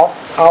of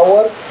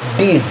our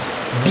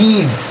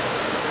deeds.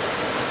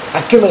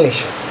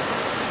 Accumulation.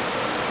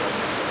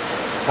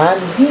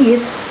 And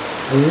these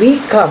we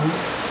come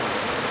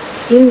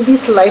in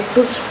this life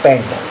to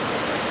spend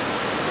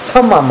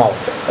some amount,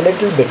 a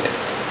little bit.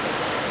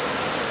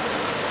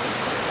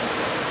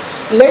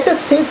 Let us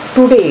say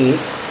today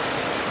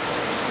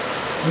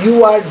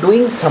you are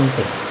doing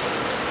something.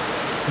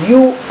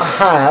 You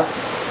have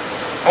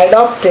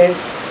adopted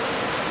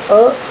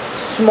a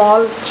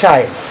small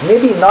child.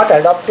 Maybe not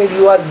adopted,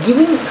 you are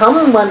giving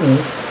some money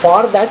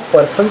for that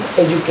person's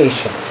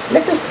education.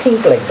 Let us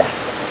think like that.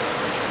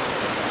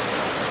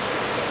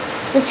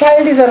 The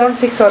child is around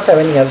 6 or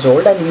 7 years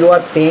old and you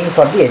are paying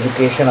for the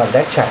education of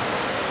that child.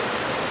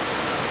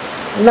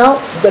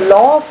 Now, the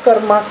law of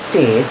karma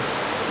states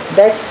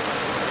that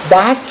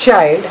that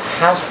child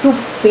has to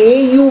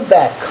pay you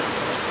back.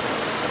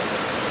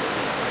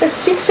 That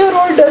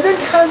 6-year-old doesn't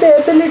have the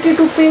ability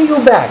to pay you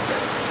back.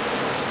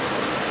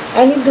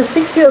 And if the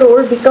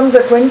 6-year-old becomes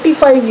a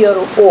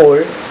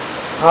 25-year-old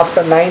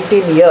after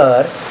 19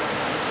 years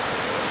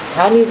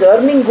and is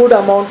earning good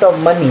amount of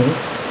money,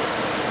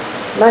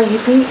 now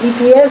if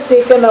he has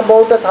taken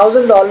about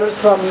 $1,000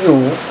 from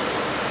you,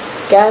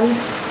 can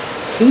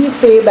he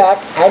pay back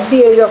at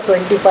the age of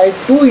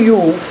 25 to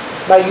you?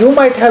 Now you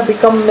might have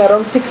become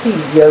around 60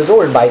 years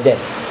old by then.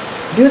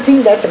 Do you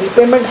think that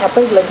repayment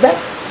happens like that?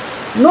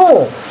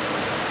 No.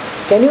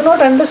 Can you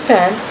not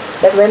understand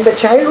that when the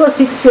child was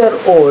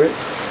 6-year-old,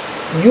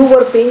 you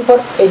were paying for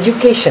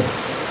education?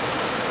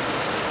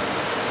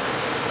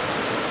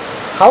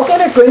 How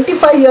can a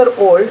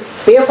 25-year-old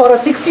pay for a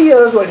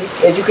 60-year-old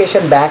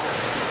education back?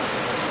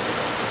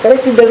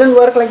 Correct? It doesn't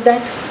work like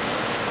that.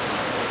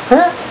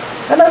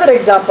 Another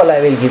example I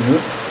will give you.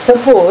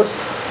 Suppose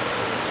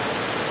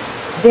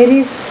there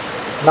is,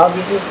 now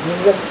this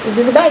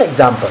is a bad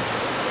example.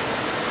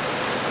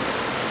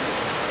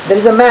 There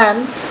is a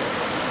man,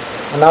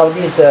 now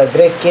this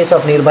great case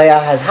of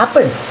Nirbhaya has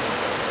happened.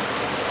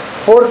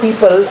 4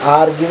 people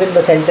are given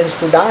the sentence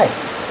to die.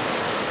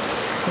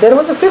 There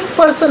was a 5th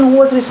person who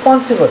was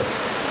responsible,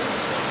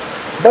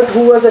 but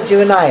who was a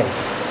juvenile.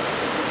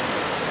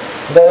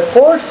 The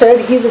court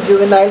said he is a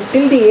juvenile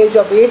till the age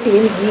of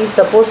 18. He is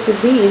supposed to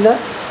be in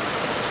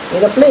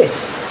a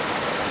place.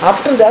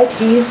 After that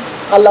he is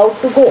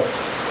allowed to go.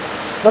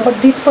 Now,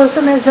 but this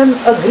person has done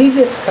a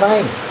grievous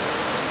crime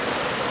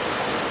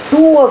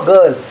to a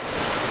girl.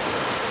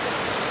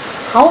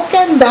 How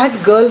can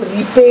that girl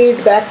repay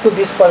it back to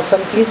this person?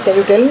 Please, can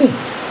you tell me?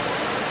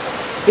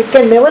 It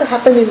can never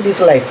happen in this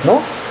life, no?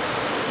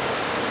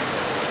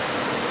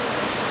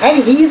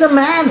 And he is a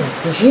man,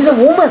 and she is a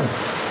woman.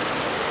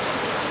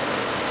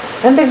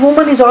 And that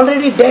woman is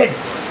already dead.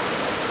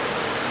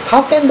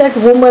 How can that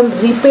woman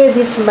repay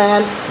this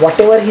man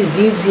whatever his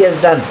deeds he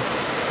has done?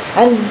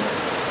 And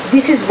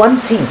this is one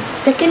thing.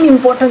 Second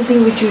important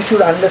thing which you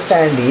should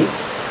understand is,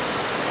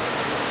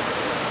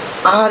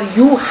 are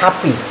you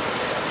happy?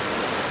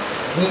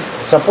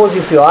 Suppose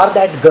if you are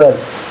that girl,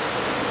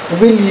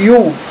 will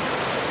you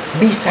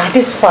be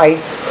satisfied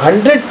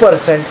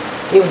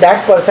 100% if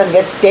that person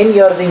gets 10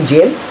 years in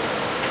jail?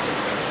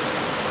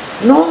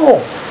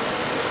 No.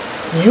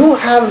 You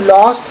have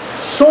lost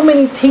so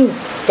many things.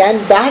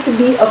 Can that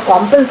be a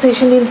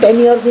compensation in 10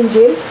 years in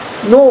jail?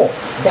 No.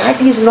 That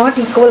is not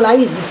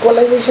equalized.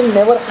 Equalization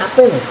never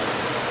happens.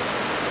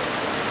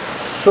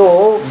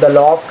 So, the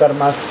law of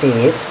karma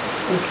states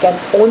it can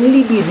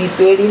only be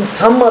repaid in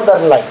some other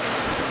life.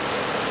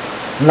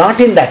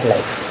 Not in that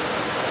life.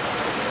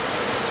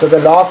 So the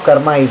law of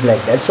karma is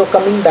like that. So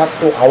coming back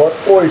to our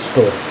old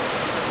story.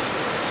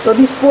 So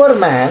this poor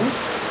man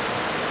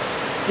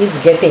is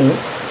getting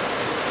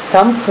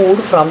some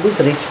food from this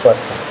rich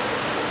person.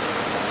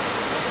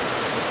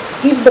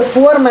 If the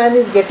poor man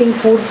is getting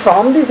food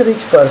from this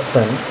rich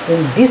person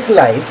in this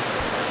life,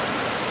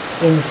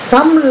 in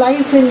some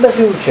life in the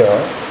future,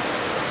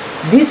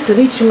 this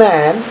rich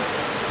man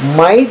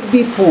might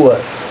be poor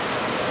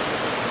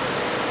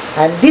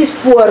and this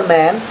poor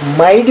man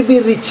might be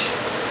rich.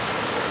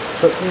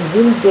 So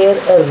isn't there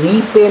a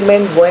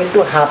repayment going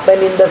to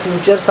happen in the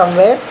future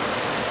somewhere?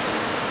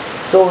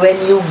 So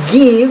when you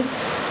give,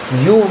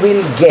 you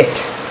will get.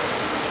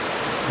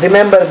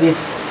 Remember this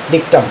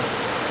dictum.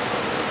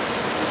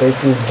 So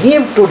if you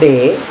give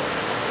today,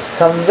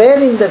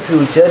 somewhere in the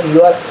future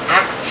you are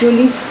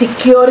actually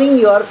securing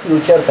your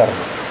future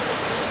karma.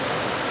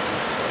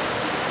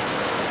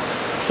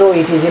 So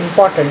it is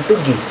important to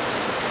give.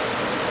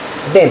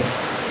 Then,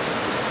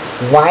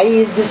 why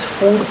is this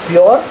food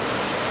pure?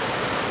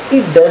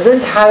 It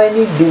doesn't have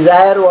any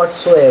desire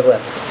whatsoever.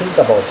 Think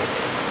about it.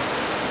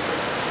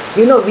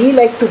 We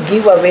like to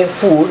give away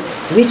food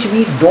which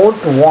we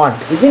don't want,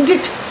 isn't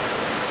it?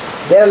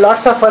 There are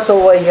lots of us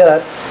over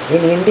here.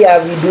 In India,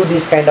 we do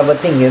this kind of a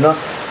thing,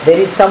 There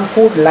is some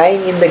food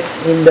lying in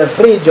the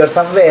fridge or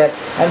somewhere,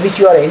 and which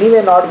you are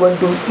anyway not going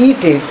to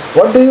eat it.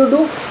 What do?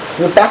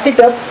 You pack it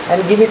up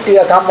and give it to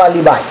your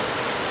kamwali bai.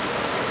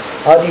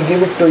 Or you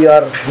give it to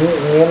your,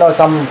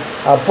 some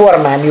poor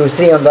man you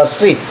see on the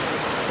streets.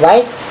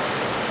 Why?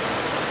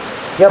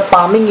 You are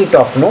palming it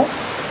off, no?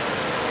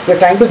 You are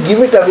trying to give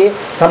it away,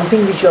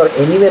 something which you are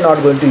anyway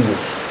not going to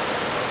use.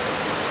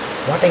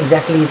 What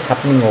exactly is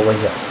happening over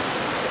here?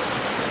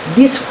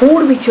 This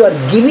food which you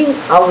are giving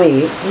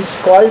away is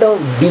called a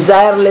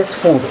desireless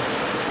food.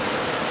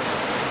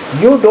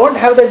 You don't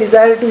have the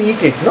desire to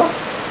eat it, no?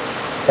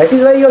 That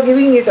is why you are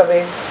giving it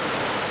away.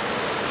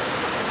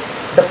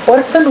 The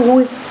person who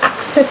is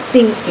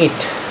accepting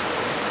it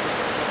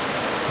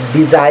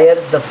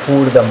desires the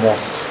food the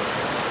most.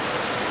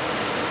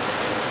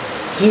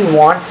 He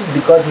wants it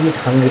because he is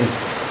hungry.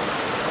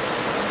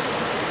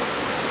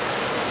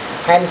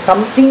 And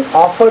something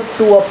offered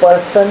to a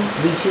person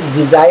which is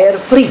desire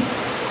free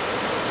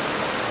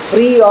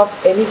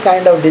of any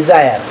kind of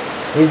desire,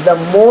 is the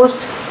most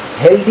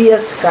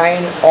healthiest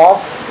kind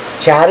of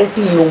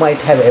charity you might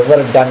have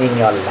ever done in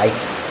your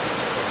life.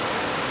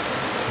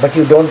 But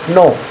you don't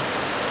know.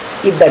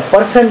 If that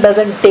person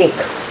doesn't take,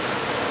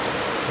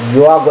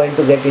 you are going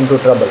to get into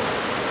trouble.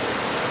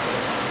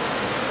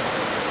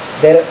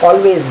 There are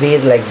always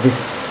ways like this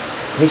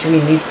which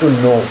we need to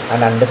know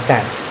and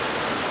understand.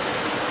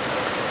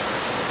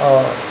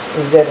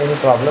 Is there any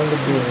problem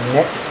with the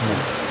net?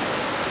 No.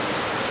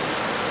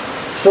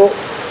 So,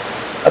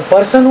 a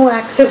person who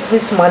accepts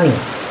this money,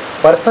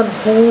 person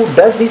who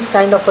does this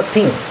kind of a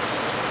thing,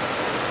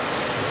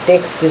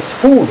 takes this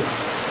food,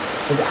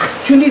 is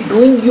actually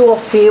doing you a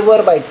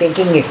favor by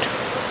taking it.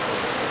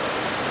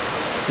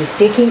 Is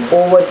taking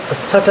over a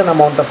certain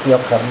amount of your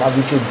karma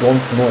which you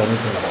don't know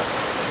anything about.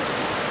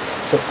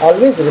 So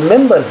always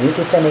remember this.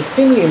 It's an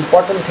extremely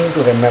important thing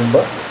to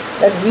remember,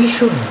 that we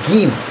should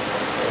give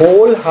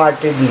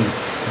wholeheartedly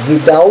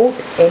without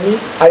any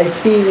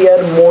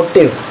ulterior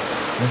motive.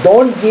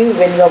 Don't give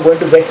when you are going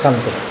to get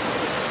something.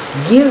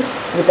 Give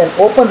with an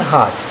open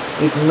heart.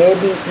 It may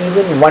be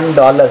even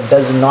 $1,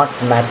 does not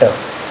matter.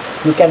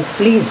 You can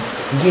please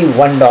give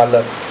 $1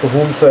 to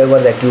whomsoever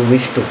that you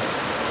wish to.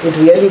 It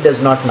really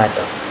does not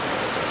matter.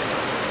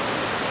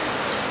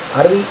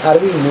 Are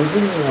we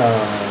losing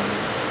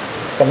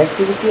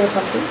connectivity or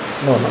something?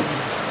 No.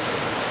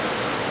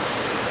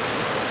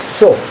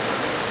 So,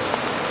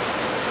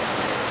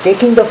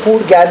 taking the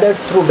food gathered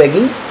through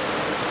begging,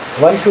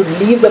 one should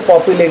leave the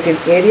populated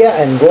area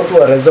and go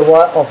to a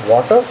reservoir of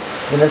water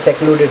in a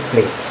secluded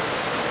place.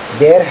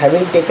 There,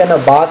 having taken a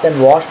bath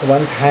and washed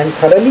one's hand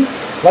thoroughly,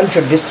 one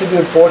should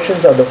distribute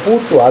portions of the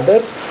food to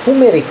others who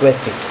may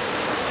request it.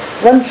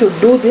 One should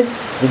do this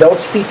without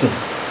speaking.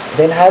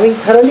 Then, having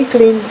thoroughly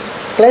cleansed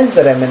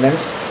the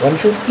remnants, one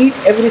should eat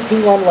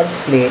everything on one's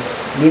plate,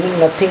 leaving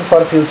nothing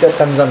for future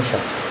consumption.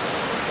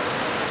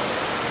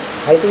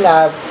 I think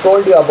I have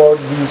told you about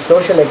the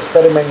social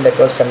experiment that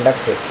was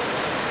conducted.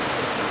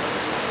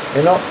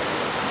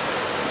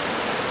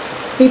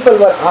 People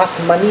were asked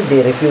money,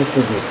 they refused to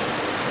give.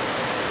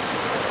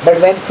 But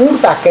when food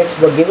packets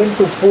were given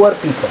to poor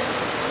people,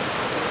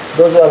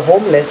 those who are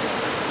homeless,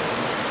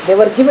 they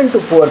were given to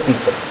poor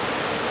people.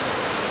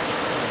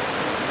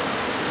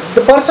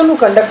 The person who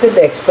conducted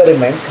the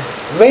experiment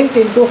went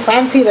into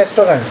fancy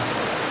restaurants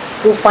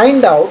to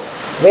find out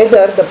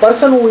whether the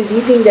person who is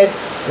eating that,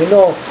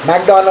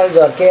 McDonald's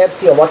or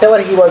KFC or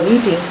whatever he was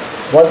eating,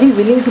 was he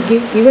willing to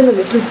give even a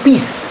little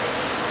piece?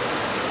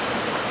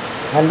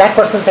 And that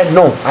person said,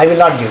 no, I will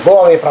not give,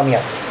 go away from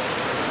here.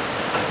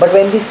 But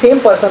when the same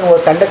person who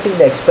was conducting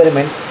the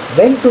experiment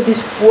went to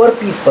these poor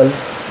people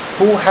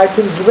who had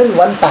been given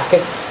one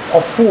packet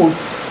of food,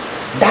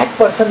 that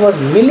person was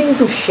willing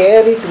to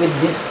share it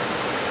with this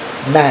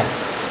man.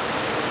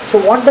 So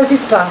what does it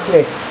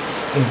translate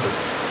into?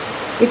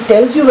 It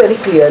tells you very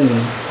clearly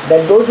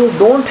that those who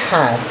don't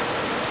have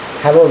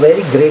a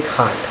very great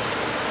heart.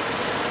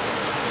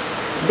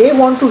 They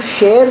want to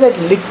share that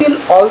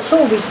little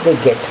also which they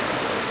get.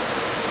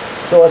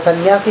 So a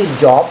sannyasi's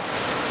job,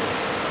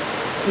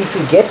 if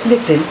he gets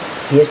little,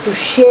 he has to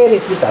share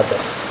it with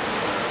others.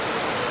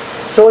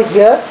 So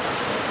here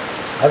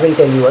I will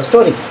tell you a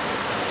story.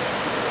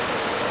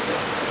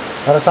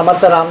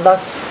 Samartha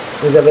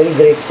Ramdas is a very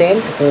great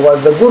saint who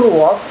was the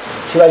guru of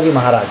Shivaji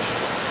Maharaj.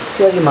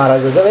 Shivaji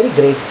Maharaj was a very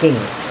great king.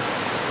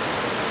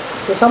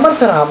 So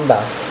Samartha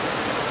Ramdas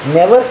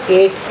never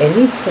ate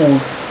any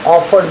food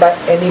offered by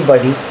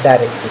anybody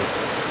directly.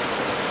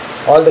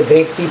 All the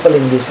great people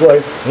in this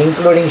world,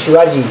 including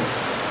Shivaji,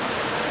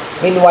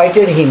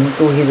 invited him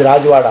to his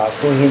Rajwadas,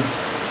 to his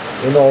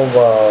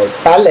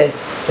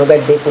palace, so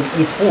that they could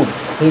eat food.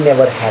 He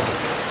never had it.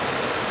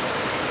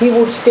 He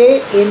would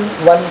stay in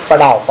one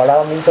padav.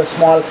 Padav means a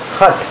small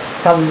hut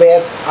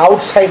somewhere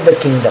outside the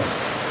kingdom.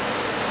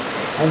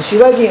 And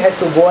Shivaji had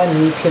to go and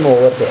meet him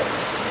over there.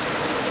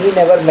 He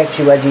never met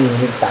Shivaji in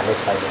his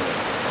palace, by the way.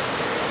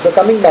 So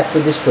coming back to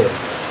this story.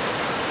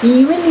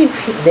 Even if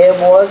there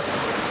was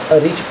a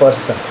rich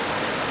person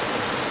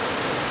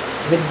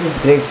with this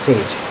great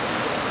sage,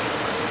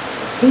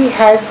 he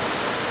had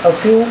a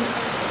few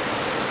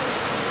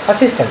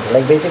assistants,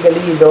 like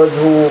basically those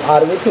who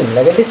are with him,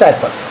 like a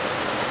disciple.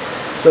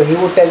 So he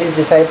would tell his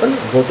disciple,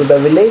 go to the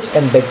village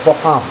and beg for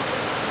alms.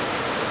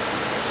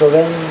 So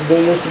when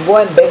they used to go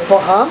and beg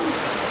for alms,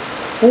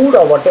 food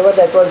or whatever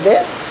that was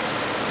there,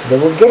 they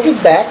would get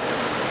it back,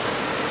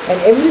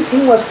 and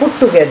everything was put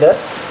together.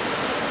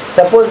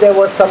 Suppose there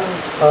was some,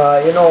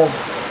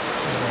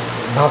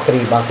 bhakri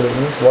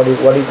means, what do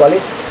you call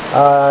it?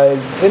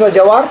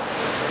 Jawar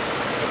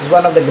is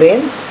one of the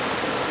grains,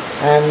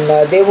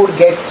 and they would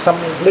get some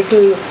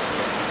little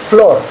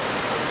flour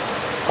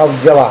of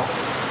jawar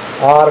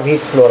or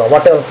wheat flour or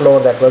whatever flour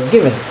that was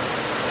given.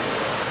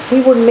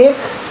 He would make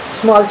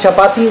small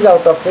chapatis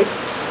out of it,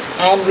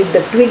 and with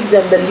the twigs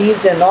and the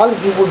leaves and all,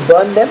 he would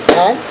burn them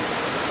and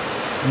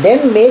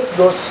then make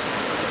those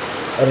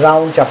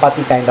round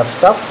chapati kind of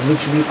stuff,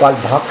 which we call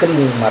bhakri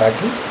in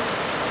Marathi,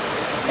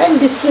 and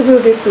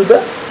distribute it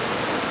to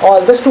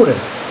all the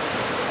students.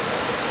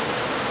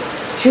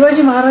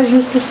 Shivaji Maharaj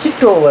used to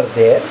sit over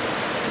there,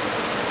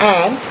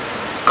 and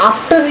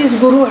after his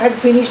guru had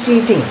finished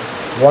eating,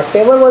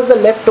 whatever was the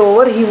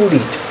leftover he would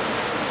eat.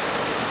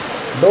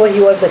 Though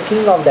he was the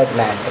king of that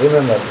land,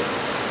 remember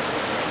this.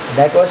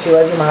 That was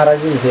Shivaji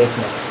Maharaj's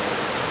greatness.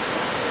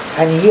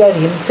 And he had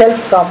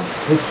himself come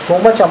with so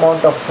much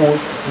amount of food,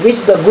 which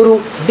the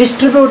guru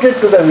distributed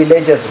to the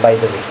villagers, by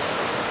the way.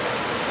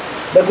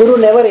 The guru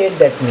never ate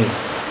that meal.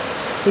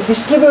 He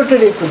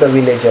distributed it to the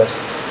villagers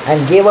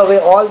and gave away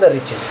all the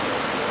riches.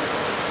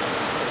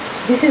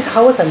 This is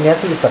how a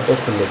sannyasi is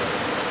supposed to live.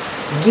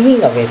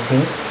 Giving away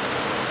things,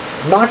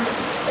 not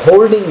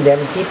holding them,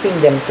 keeping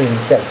them to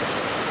himself.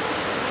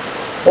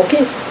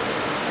 Okay?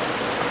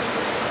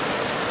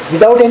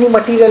 Without any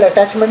material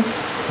attachments,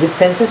 with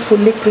senses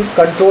fully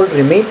controlled,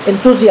 remain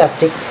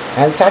enthusiastic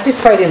and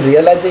satisfied in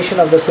realization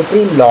of the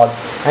Supreme Lord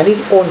and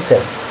his own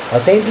self. A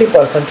saintly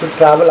person should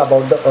travel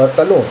about the earth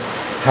alone.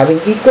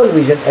 Having equal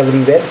vision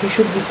everywhere, he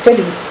should be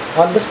steady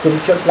on the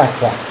spiritual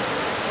platform.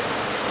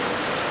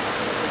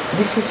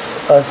 This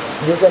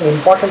is an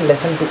important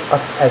lesson to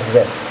us as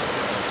well.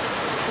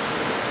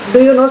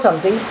 Do you know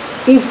something?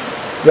 If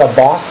your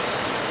boss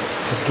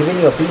has given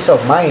you a peace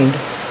of mind,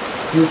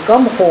 you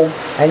come home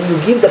and you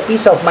give the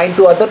peace of mind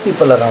to other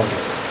people around you.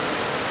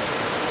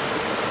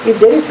 If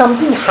there is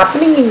something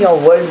happening in your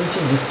world which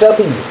is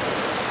disturbing you,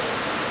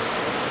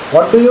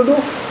 what do?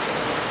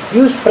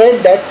 You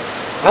spread that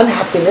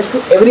unhappiness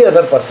to every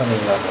other person in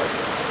your world.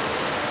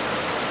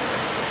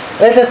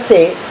 Let us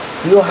say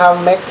you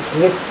have met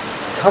with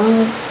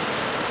some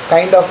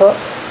kind of a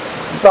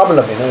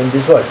problem in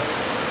this world.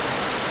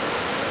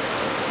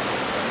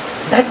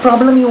 That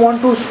problem you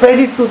want to spread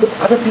it to the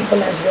other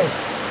people as well.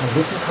 And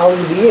this is how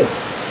you behave.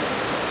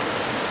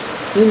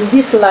 In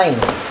this line,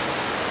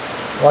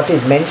 what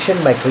is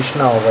mentioned by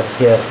Krishna over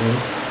here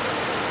is,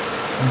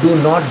 do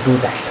not do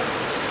that.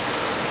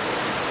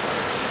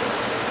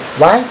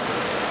 Why?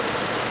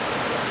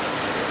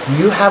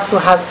 You have to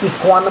have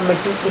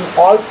equanimity in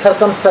all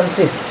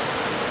circumstances,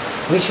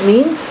 which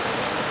means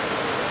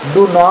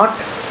do not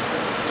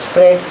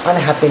spread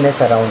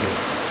unhappiness around you.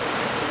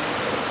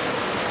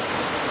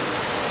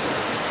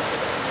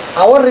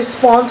 Our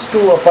response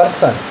to a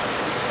person,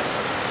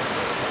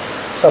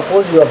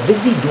 suppose you are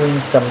busy doing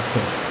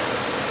something,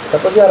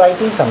 suppose you are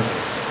writing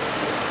something,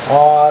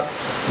 or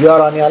you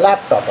are on your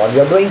laptop, or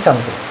you are doing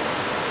something,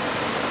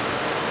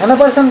 and a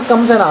person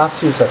comes and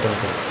asks you certain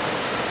things.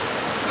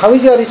 How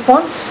is your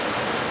response?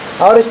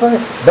 Our response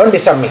is, don't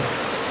disturb me,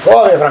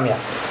 go away from here.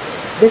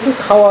 This is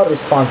how our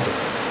response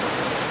is.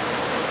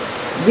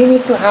 We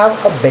need to have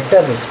a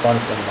better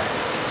response than that.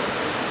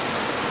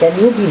 Can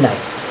you be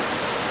nice?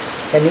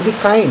 Can you be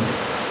kind?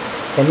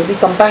 Can you be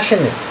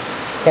compassionate?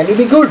 Can you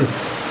be good?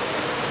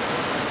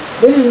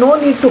 There is no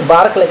need to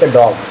bark like a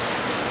dog,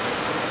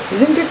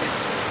 isn't it?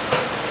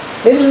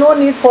 There is no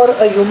need for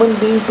a human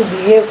being to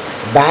behave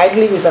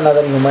badly with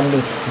another human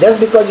being. Just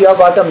because you have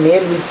got a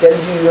mail which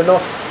tells you,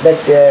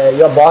 that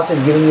your boss is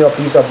giving you a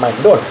peace of mind.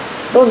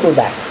 Don't do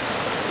that.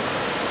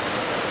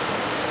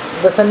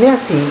 The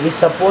sannyasi is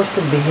supposed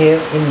to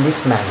behave in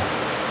this manner.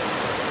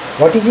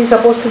 What is he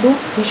supposed to do?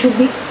 He should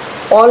be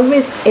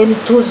always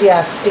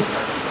enthusiastic,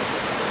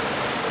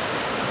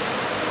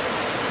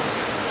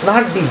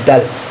 not be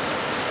dull,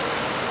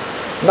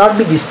 not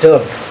be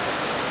disturbed.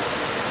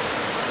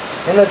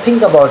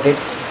 Think about it.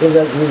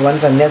 If one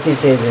sannyasi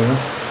says,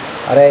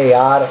 अरे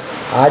यार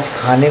आज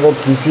खाने को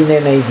किसी ने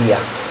नहीं दिया,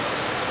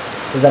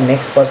 to the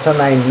next person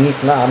I meet,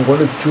 I'm going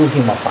to chew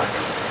him apart.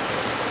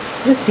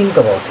 Just think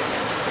about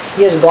it.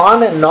 He has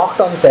gone and knocked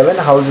on 7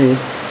 houses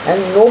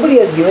and nobody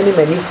has given him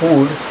any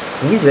food.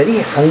 He is very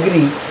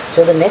hungry.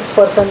 So the next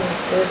person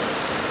says,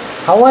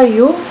 how are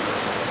you?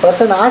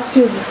 Person asks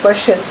you this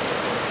question.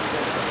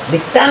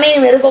 दिखता नहीं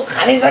मेरे को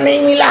खाने को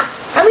नहीं मिला.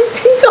 I mean,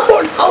 think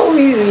about how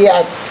we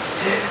react.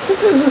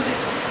 This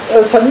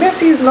is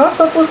sannyasi is not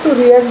supposed to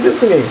react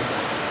this way.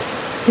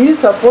 He is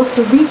supposed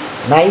to be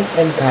nice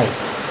and kind.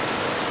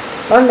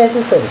 Not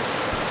necessary.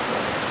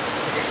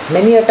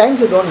 Many a times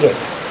you don't get.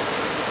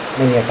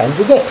 Many a times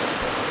you get.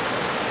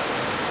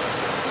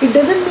 It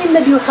doesn't mean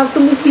that you have to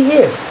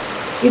misbehave.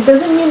 It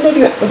doesn't mean that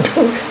you have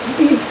to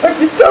be a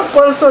disturbed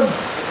person.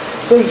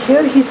 So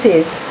here he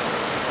says,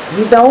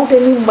 without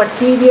any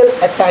material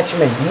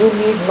attachment, you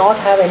need not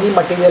have any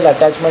material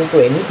attachment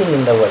to anything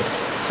in the world.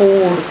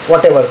 Food,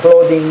 whatever,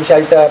 clothing,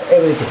 shelter,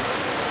 everything.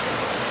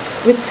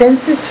 With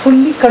senses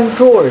fully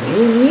controlled,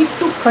 you need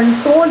to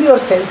control your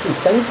senses.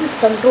 Senses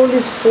control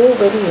is so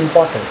very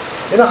important.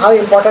 You know how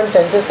important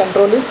senses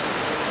control is?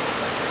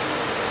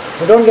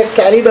 You don't get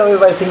carried away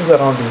by things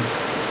around you.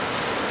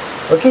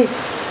 Okay?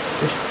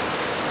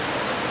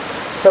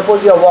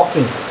 Suppose you are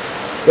walking,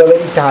 you are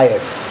very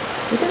tired.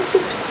 You can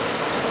sit.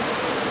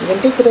 You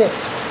can take rest.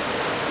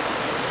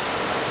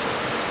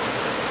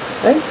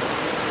 Right?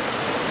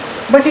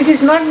 But it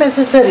is not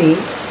necessary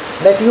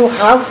that you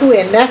have to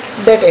enact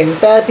that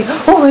entire thing.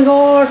 Oh my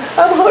God,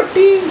 I'm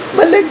hurting,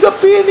 my legs are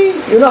paining.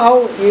 You know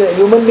how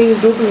human beings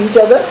do to each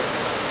other?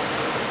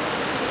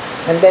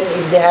 And then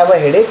if they have a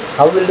headache,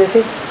 how will they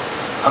say?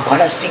 I've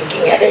got a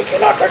stinking headache,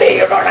 today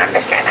you don't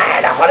understand,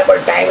 I had a horrible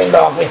time in the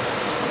office.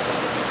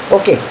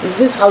 Okay, is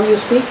this how you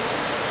speak?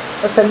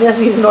 A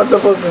sannyasi is not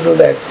supposed to do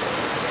that.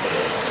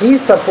 He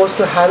is supposed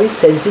to have his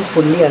senses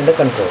fully under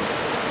control.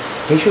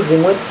 He should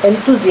remain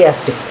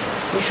enthusiastic.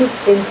 He should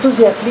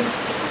enthusiastically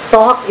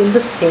talk in the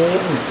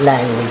same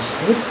language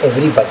with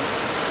everybody.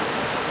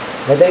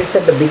 Whether it's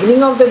at the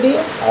beginning of the day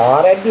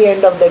or at the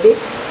end of the day.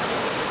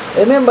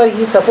 Remember,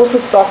 he is supposed to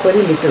talk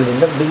very little. In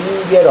the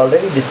beginning, we had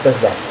already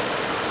discussed that.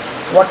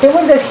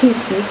 Whatever that he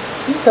speaks,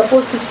 he is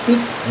supposed to speak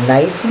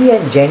nicely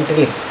and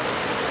gently.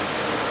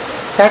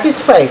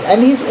 Satisfied.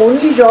 And his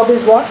only job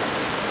is what?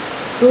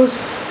 To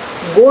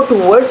go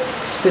towards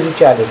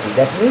spirituality.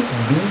 That means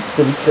be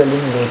spiritual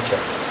in nature.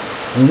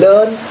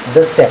 Learn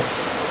the self.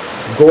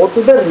 Go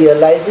to the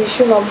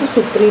realization of the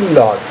Supreme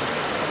Lord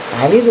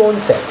and his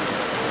own self.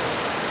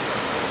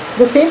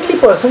 The saintly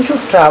person should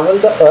travel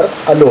the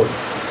earth alone.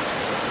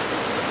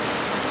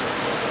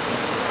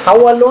 How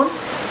alone?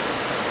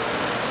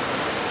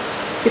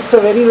 It's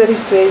a very, very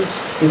strange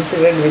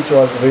incident which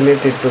was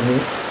related to me.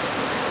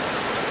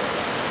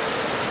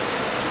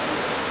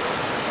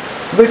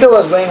 Vito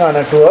was going on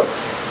a tour.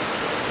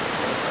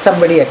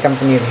 Somebody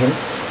accompanied him.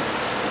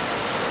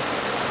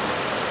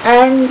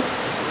 And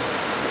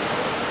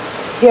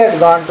he had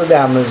gone to the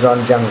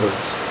Amazon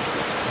jungles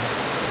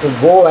to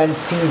go and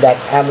see that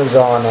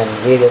Amazon and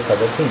various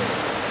other things.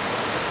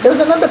 There was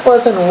another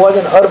person who was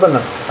an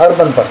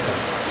urban person,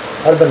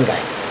 urban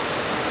guy.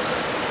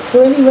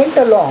 So when he went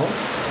along,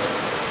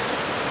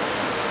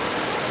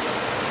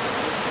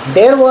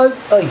 there was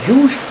a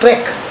huge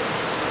trek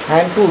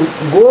and to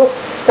go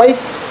quite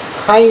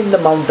high in the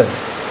mountains.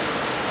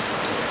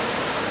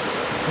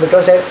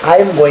 Vito said, I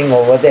am going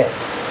over there.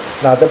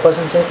 The other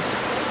person said,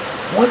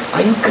 what?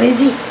 Are you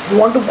crazy? You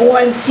want to go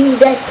and see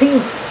that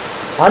thing?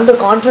 On the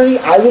contrary,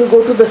 I will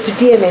go to the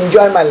city and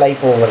enjoy my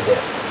life over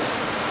there.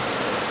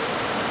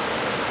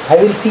 I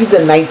will see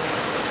the night,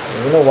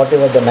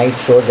 whatever the night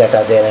shows that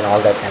are there and all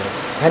that kind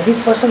of. And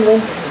this person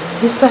went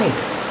this side.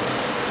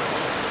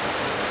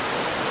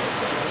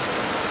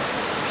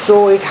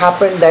 So it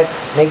happened that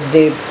next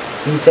day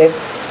he said,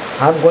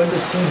 I'm going to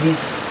see these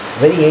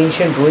very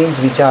ancient ruins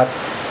which are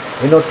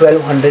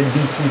 1200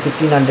 BC,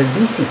 1500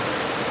 BC.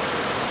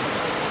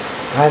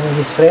 And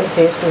his friend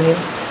says to him,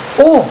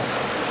 oh,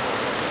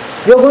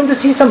 you are going to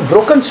see some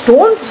broken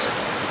stones?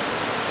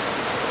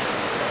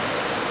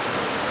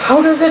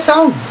 How does that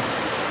sound?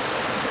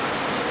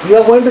 You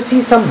are going to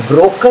see some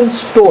broken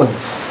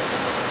stones.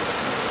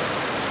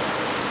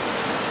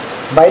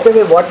 By the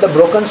way, what the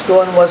broken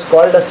stone was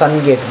called a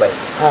sun gate by.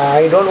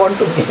 I don't want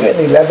to give an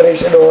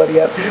elaboration over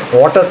here.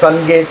 What a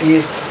sun gate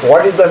is,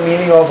 what is the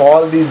meaning of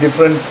all these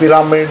different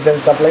pyramids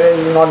and stuff like that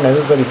is not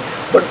necessary.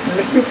 But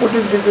let me put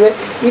it this way,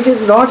 it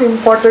is not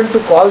important to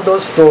call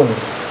those stones.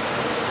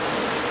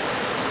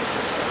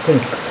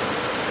 Think.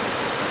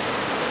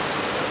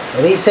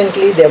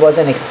 Recently there was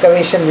an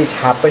excavation which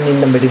happened in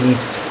the Middle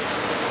East,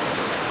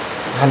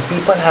 and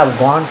people have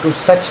gone to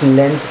such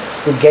lengths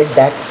to get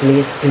that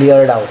place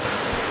cleared out.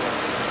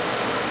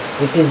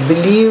 It is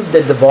believed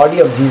that the body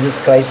of Jesus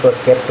Christ was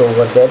kept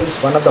over there.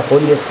 It's one of the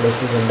holiest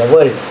places in the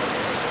world.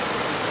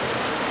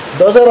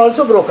 Those are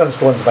also broken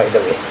stones, by the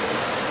way.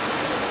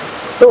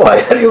 So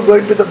why are you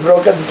going to the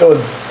broken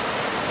stones?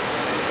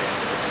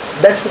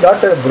 That's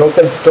not a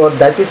broken stone.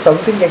 That is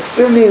something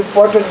extremely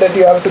important that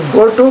you have to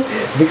go to,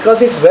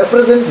 because it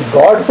represents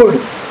Godhood.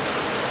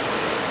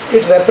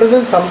 It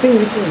represents something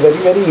which is very,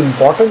 very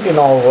important in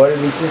our world,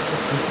 which is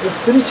the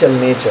spiritual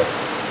nature.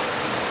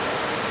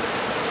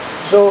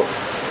 So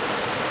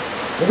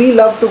we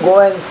love to go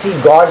and see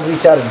gods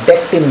which are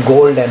decked in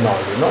gold and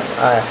all,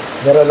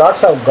 there are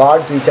lots of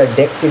gods which are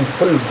decked in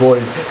full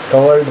gold,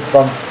 covered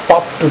from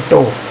top to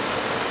toe.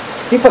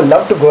 People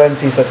love to go and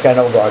see such kind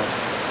of gods.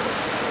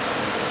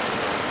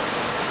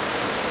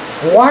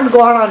 What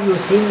God are you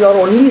seeing? You are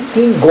only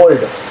seeing gold.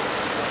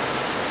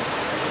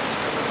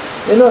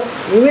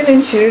 Even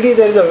in Shirdi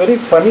there is a very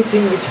funny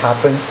thing which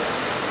happens.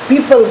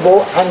 People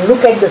go and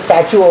look at the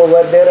statue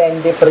over there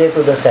and they pray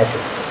to the statue.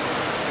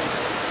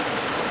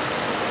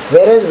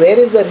 Whereas where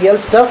is the real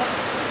stuff?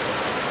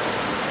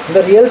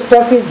 The real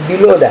stuff is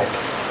below that.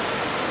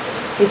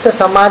 It's a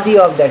samadhi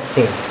of that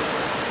saint.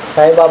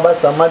 Sai Baba's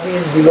samadhi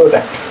is below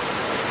that.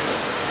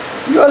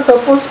 You are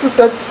supposed to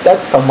touch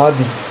that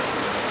samadhi.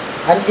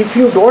 And if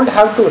you don't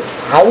have to,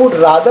 I would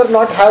rather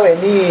not have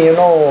any,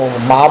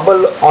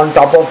 marble on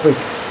top of it.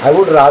 I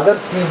would rather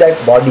see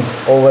that body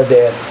over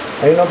there,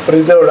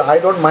 preserved. I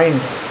don't mind.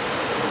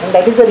 And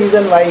that is the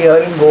reason why here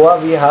in Goa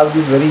we have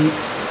this very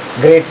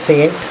great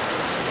saint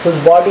whose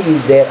body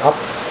is there up.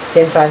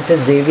 St.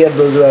 Francis Xavier,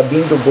 those who have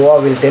been to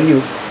Goa will tell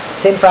you,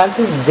 St.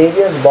 Francis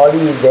Xavier's body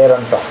is there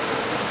on top.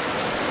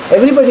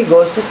 Everybody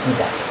goes to see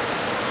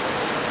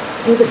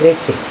that. He was a great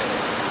saint.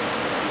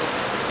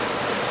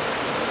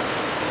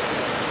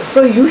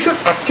 So you should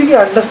actually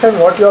understand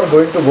what you are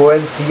going to go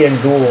and see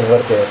and do over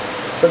there.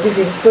 So this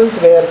instance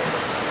where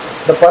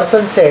the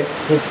person said,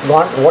 he's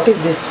gone, what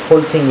is this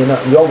whole thing,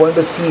 you are going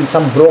to see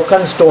some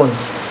broken stones.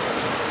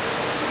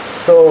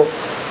 So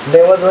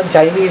there was one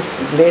Chinese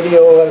lady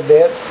over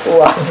there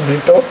who asked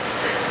Brito,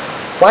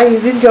 why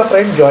isn't your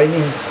friend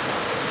joining?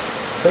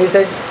 So he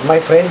said, my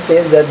friend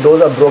says that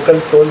those are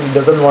broken stones, he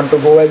doesn't want to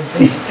go and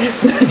see.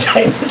 The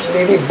Chinese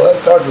lady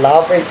burst out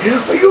laughing.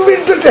 You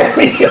mean to tell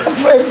me your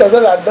friend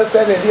doesn't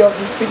understand any of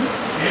these things?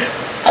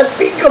 And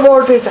think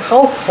about it,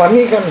 how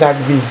funny can that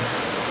be?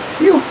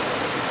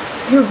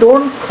 You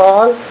don't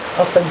call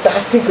a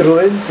fantastic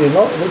ruins,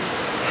 which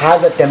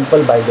has a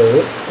temple, by the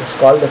way. It's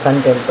called the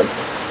Sun Temple.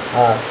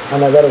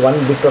 Another one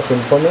bit of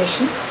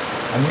information.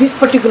 And this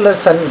particular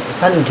sun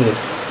gate,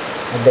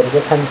 and there is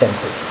a Sun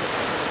Temple.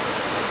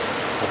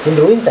 It's in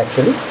ruins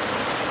actually.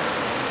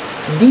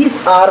 These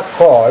are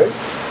called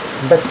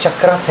the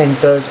chakra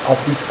centers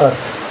of this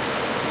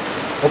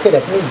earth. Okay,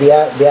 that means they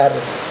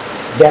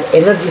are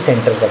energy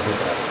centers of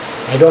this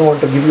earth. I don't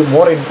want to give you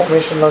more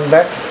information on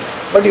that,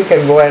 but you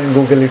can go and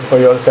Google it for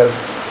yourself.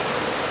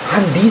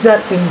 And these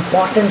are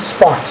important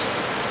spots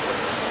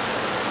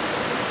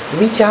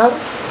which are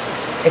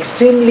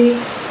extremely,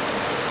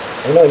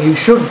 you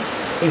should,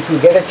 if you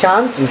get a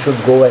chance, you should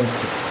go and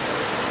see.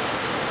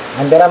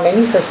 And there are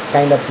many such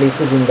kind of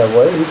places in the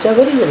world which are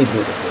very, very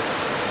beautiful.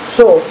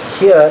 So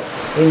here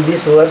in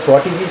this verse,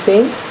 what is he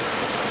saying?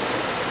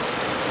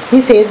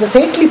 He says the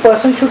saintly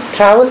person should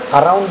travel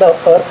around the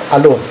earth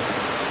alone.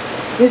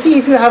 You see,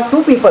 if you have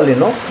two people,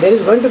 there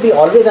is going to be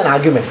always an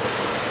argument.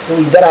 तू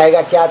इधर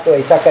आएगा क्या, तो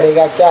ऐसा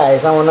करेगा क्या,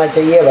 ऐसा होना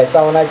चाहिए, वैसा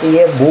होना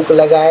चाहिए, भूख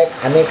लगा है,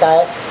 खाने का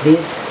है,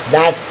 this,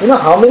 that.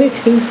 How many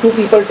things two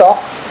people talk?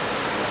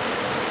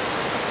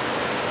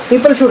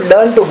 People should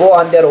learn to go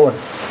on their own,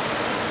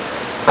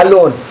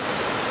 alone.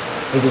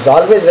 It is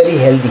always very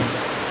healthy.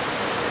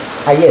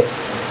 Yes,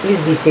 please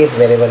be safe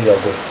wherever you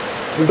are going.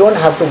 You don't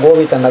have to go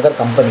with another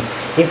company.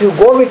 If you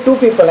go with two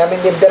people,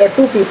 if there are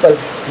two people,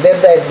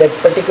 then that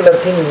particular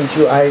thing which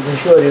I'm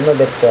sure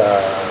that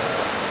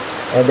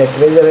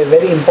there is a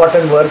very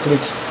important verse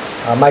which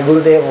my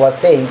Gurudev was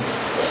saying.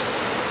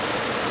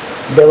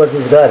 There was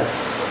this girl,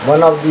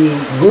 one of the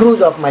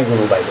gurus of my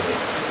Guru, by the way.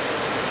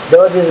 There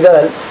was this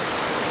girl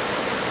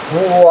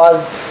who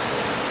was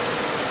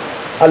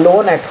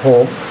alone at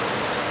home,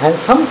 and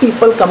some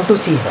people come to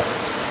see her.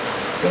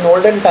 In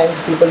olden times,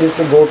 people used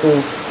to go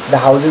to the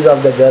houses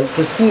of the girls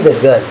to see the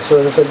girl,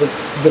 so they're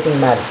getting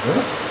married.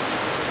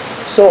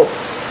 So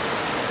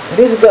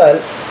this girl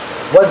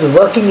was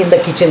working in the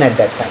kitchen at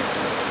that time,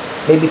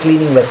 maybe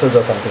cleaning vessels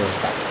or something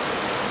like that.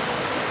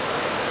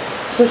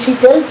 So she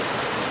tells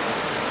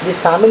this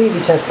family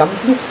which has come,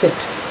 please sit,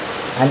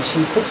 and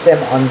she puts them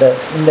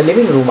in the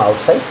living room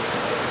outside,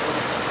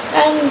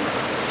 and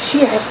she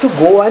has to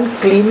go and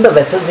clean the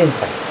vessels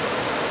inside.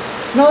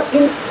 Now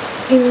in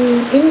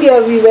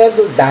India we wear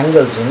those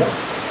bangles,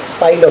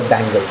 pile of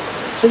bangles.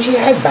 So she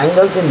had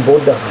bangles in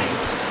both the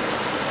hands.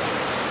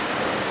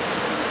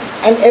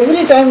 And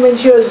every time when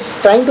she was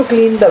trying to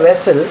clean the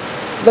vessel,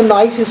 the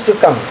noise used to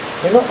come.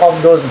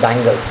 of those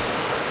bangles.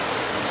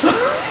 So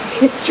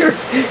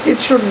it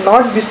should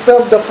not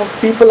disturb the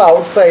people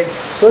outside.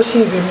 So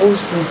she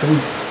removes 2, 3.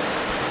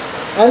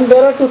 And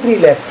there are 2, 3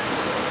 left.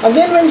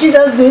 Again when she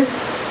does this,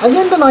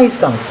 again the noise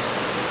comes.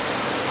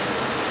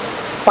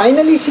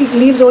 Finally she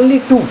leaves only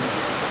 2.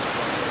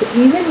 So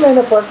even when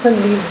a person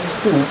leaves these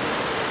 2,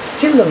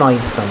 still the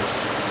noise comes.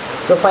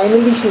 So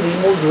finally she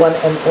removes 1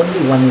 and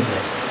only 1 is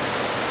left.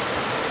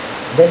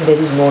 Then there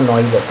is no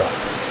noise at all.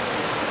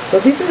 So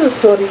this is a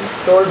story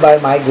told by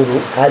my guru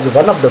as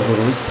one of the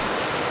gurus.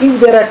 If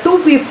there are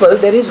 2 people,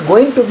 there is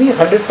going to be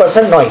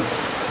 100% noise.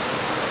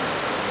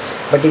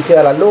 But if you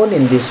are alone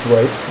in this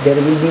world, there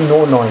will be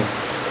no noise.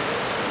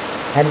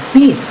 And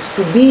peace,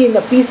 to be in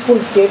a peaceful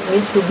state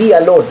means to be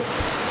alone.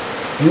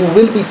 You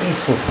will be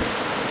peaceful.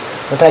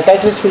 The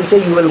psychiatrist will say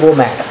you will go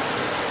mad.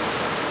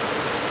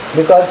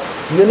 Because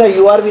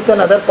you are with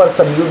another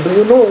person. Do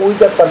you know who is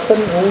the person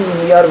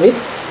who you are with?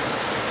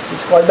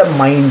 It's called the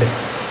mind.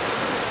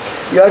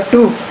 You are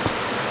 2.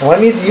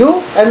 One is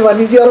you and one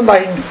is your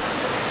mind.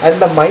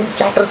 And the mind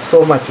chatters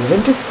so much,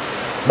 isn't it?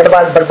 But.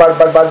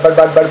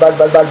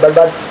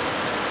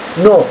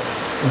 No.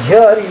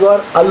 Here you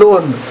are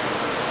alone.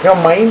 Your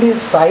mind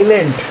is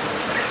silent.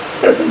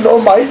 No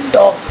mind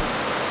talk.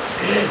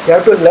 You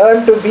have to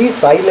learn to be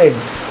silent.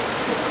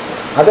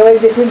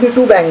 Otherwise it will be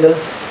 2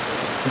 bangles.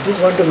 It is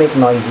going to make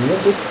noise,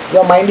 isn't it?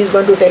 Your mind is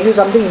going to tell you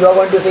something, you are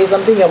going to say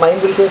something, your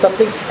mind will say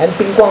something, and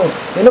ping pong.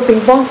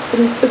 Ping pong?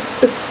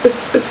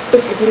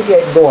 It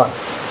will go on.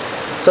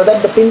 So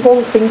that the ping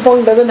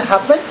pong doesn't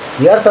happen,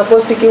 you are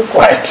supposed to keep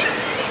quiet.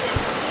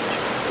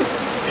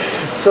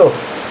 So,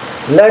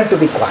 learn to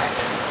be quiet.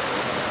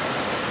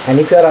 And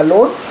if you are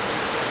alone,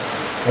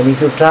 and if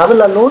you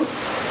travel alone,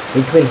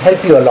 it will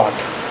help you a lot.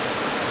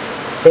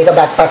 Take a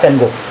backpack and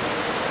go.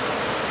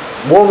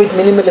 Go with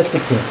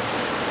minimalistic things.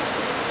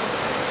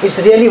 It's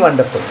really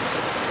wonderful.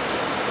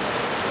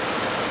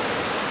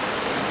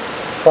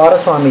 For a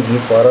Swamiji,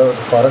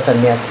 for a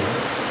sannyasi,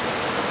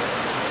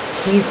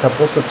 he is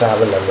supposed to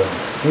travel alone.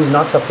 He is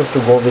not supposed to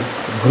go with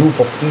a group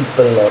of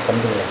people or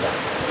something like that.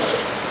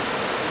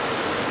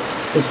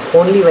 It's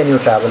only when you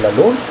travel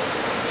alone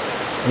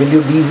will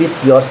you be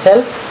with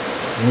yourself.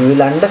 You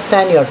will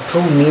understand your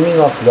true meaning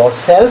of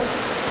yourself,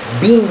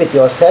 being with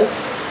yourself,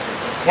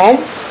 and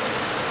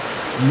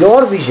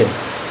your vision.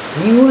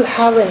 You will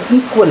have an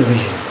equal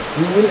vision.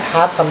 You will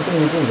have something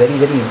which is very,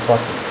 very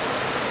important.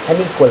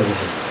 An equal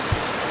vision.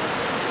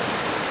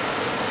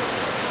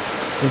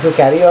 If you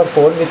carry your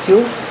phone with you,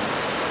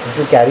 if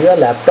you carry your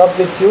laptop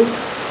with you,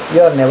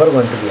 you are never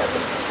going to be happy.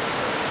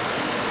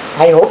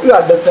 I hope you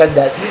understand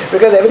that,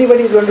 because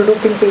everybody is going to do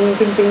ping, ping,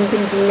 ping, ping,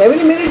 ping, ping.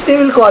 Every minute they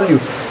will call you.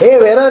 Hey,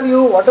 where are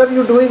you? What are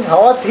you doing?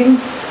 How are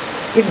things?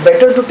 It's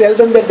better to tell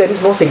them that there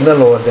is no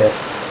signal over there.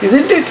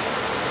 Isn't it?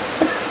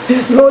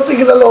 No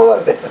signal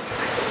over there.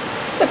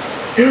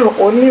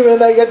 Only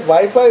when I get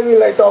Wi-Fi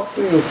will I talk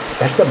to you.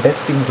 That's the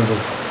best thing to do.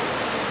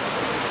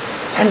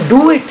 And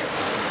do it.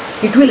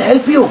 It will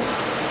help you.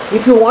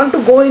 If you want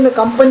to go in a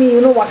company,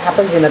 you know what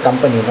happens in a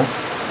company, no?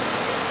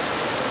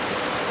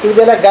 If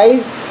there are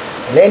guys,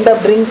 they'll end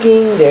up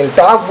drinking, they'll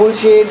talk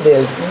bullshit,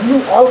 they'll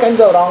do all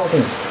kinds of wrong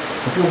things.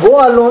 If you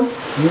go alone,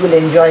 you will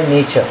enjoy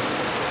nature.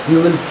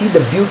 You will see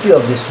the beauty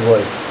of this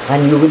world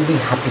and you will be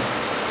happy.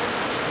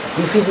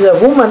 If it is a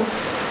woman,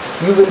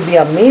 you will be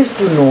amazed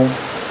to know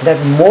that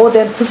more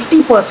than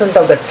 50%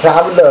 of the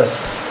travelers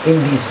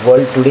in this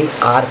world today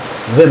are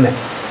women.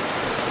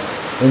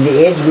 In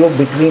the age group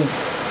between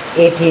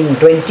 18,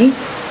 20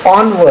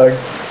 onwards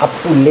up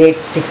to late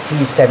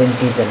 60s,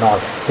 70s and all.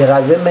 There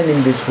are women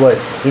in this world.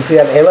 If you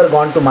have ever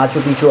gone to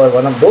Machu Picchu or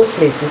one of those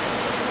places,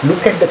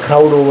 look at the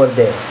crowd over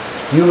there.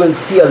 You will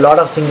see a lot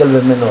of single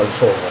women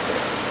also over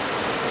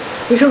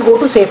there. You should go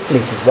to safe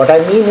places. What I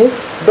mean is,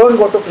 don't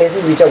go to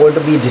places which are going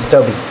to be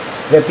disturbing,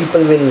 where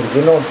people will,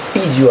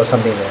 tease you or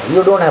something like that.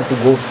 You don't have to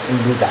go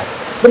and do that.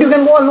 But you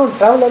can go alone,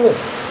 travel alone.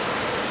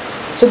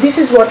 So this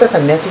is what a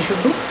sannyasi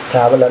should do,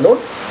 travel alone.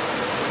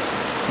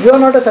 You are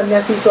not a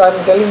sannyasi, so I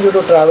am telling you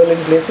to travel in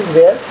places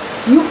where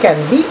you can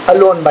be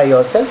alone by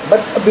yourself, but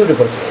a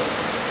beautiful place.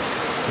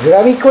 If you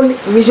have equal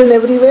vision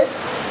everywhere,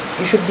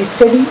 you should be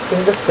steady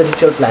in the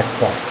spiritual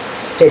platform.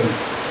 Steady.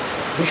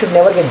 You should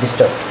never get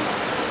disturbed.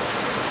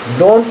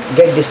 Don't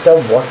get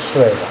disturbed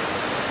whatsoever.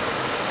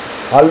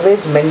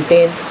 Always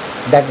maintain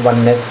that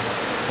oneness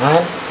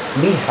and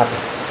be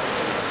happy.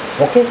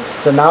 Okay,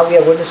 so now we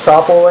are going to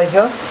stop over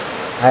here.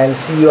 I will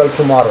see you all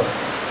tomorrow.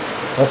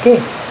 Okay,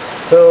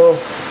 so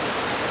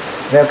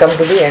we have come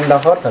to the end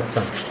of our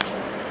satsang.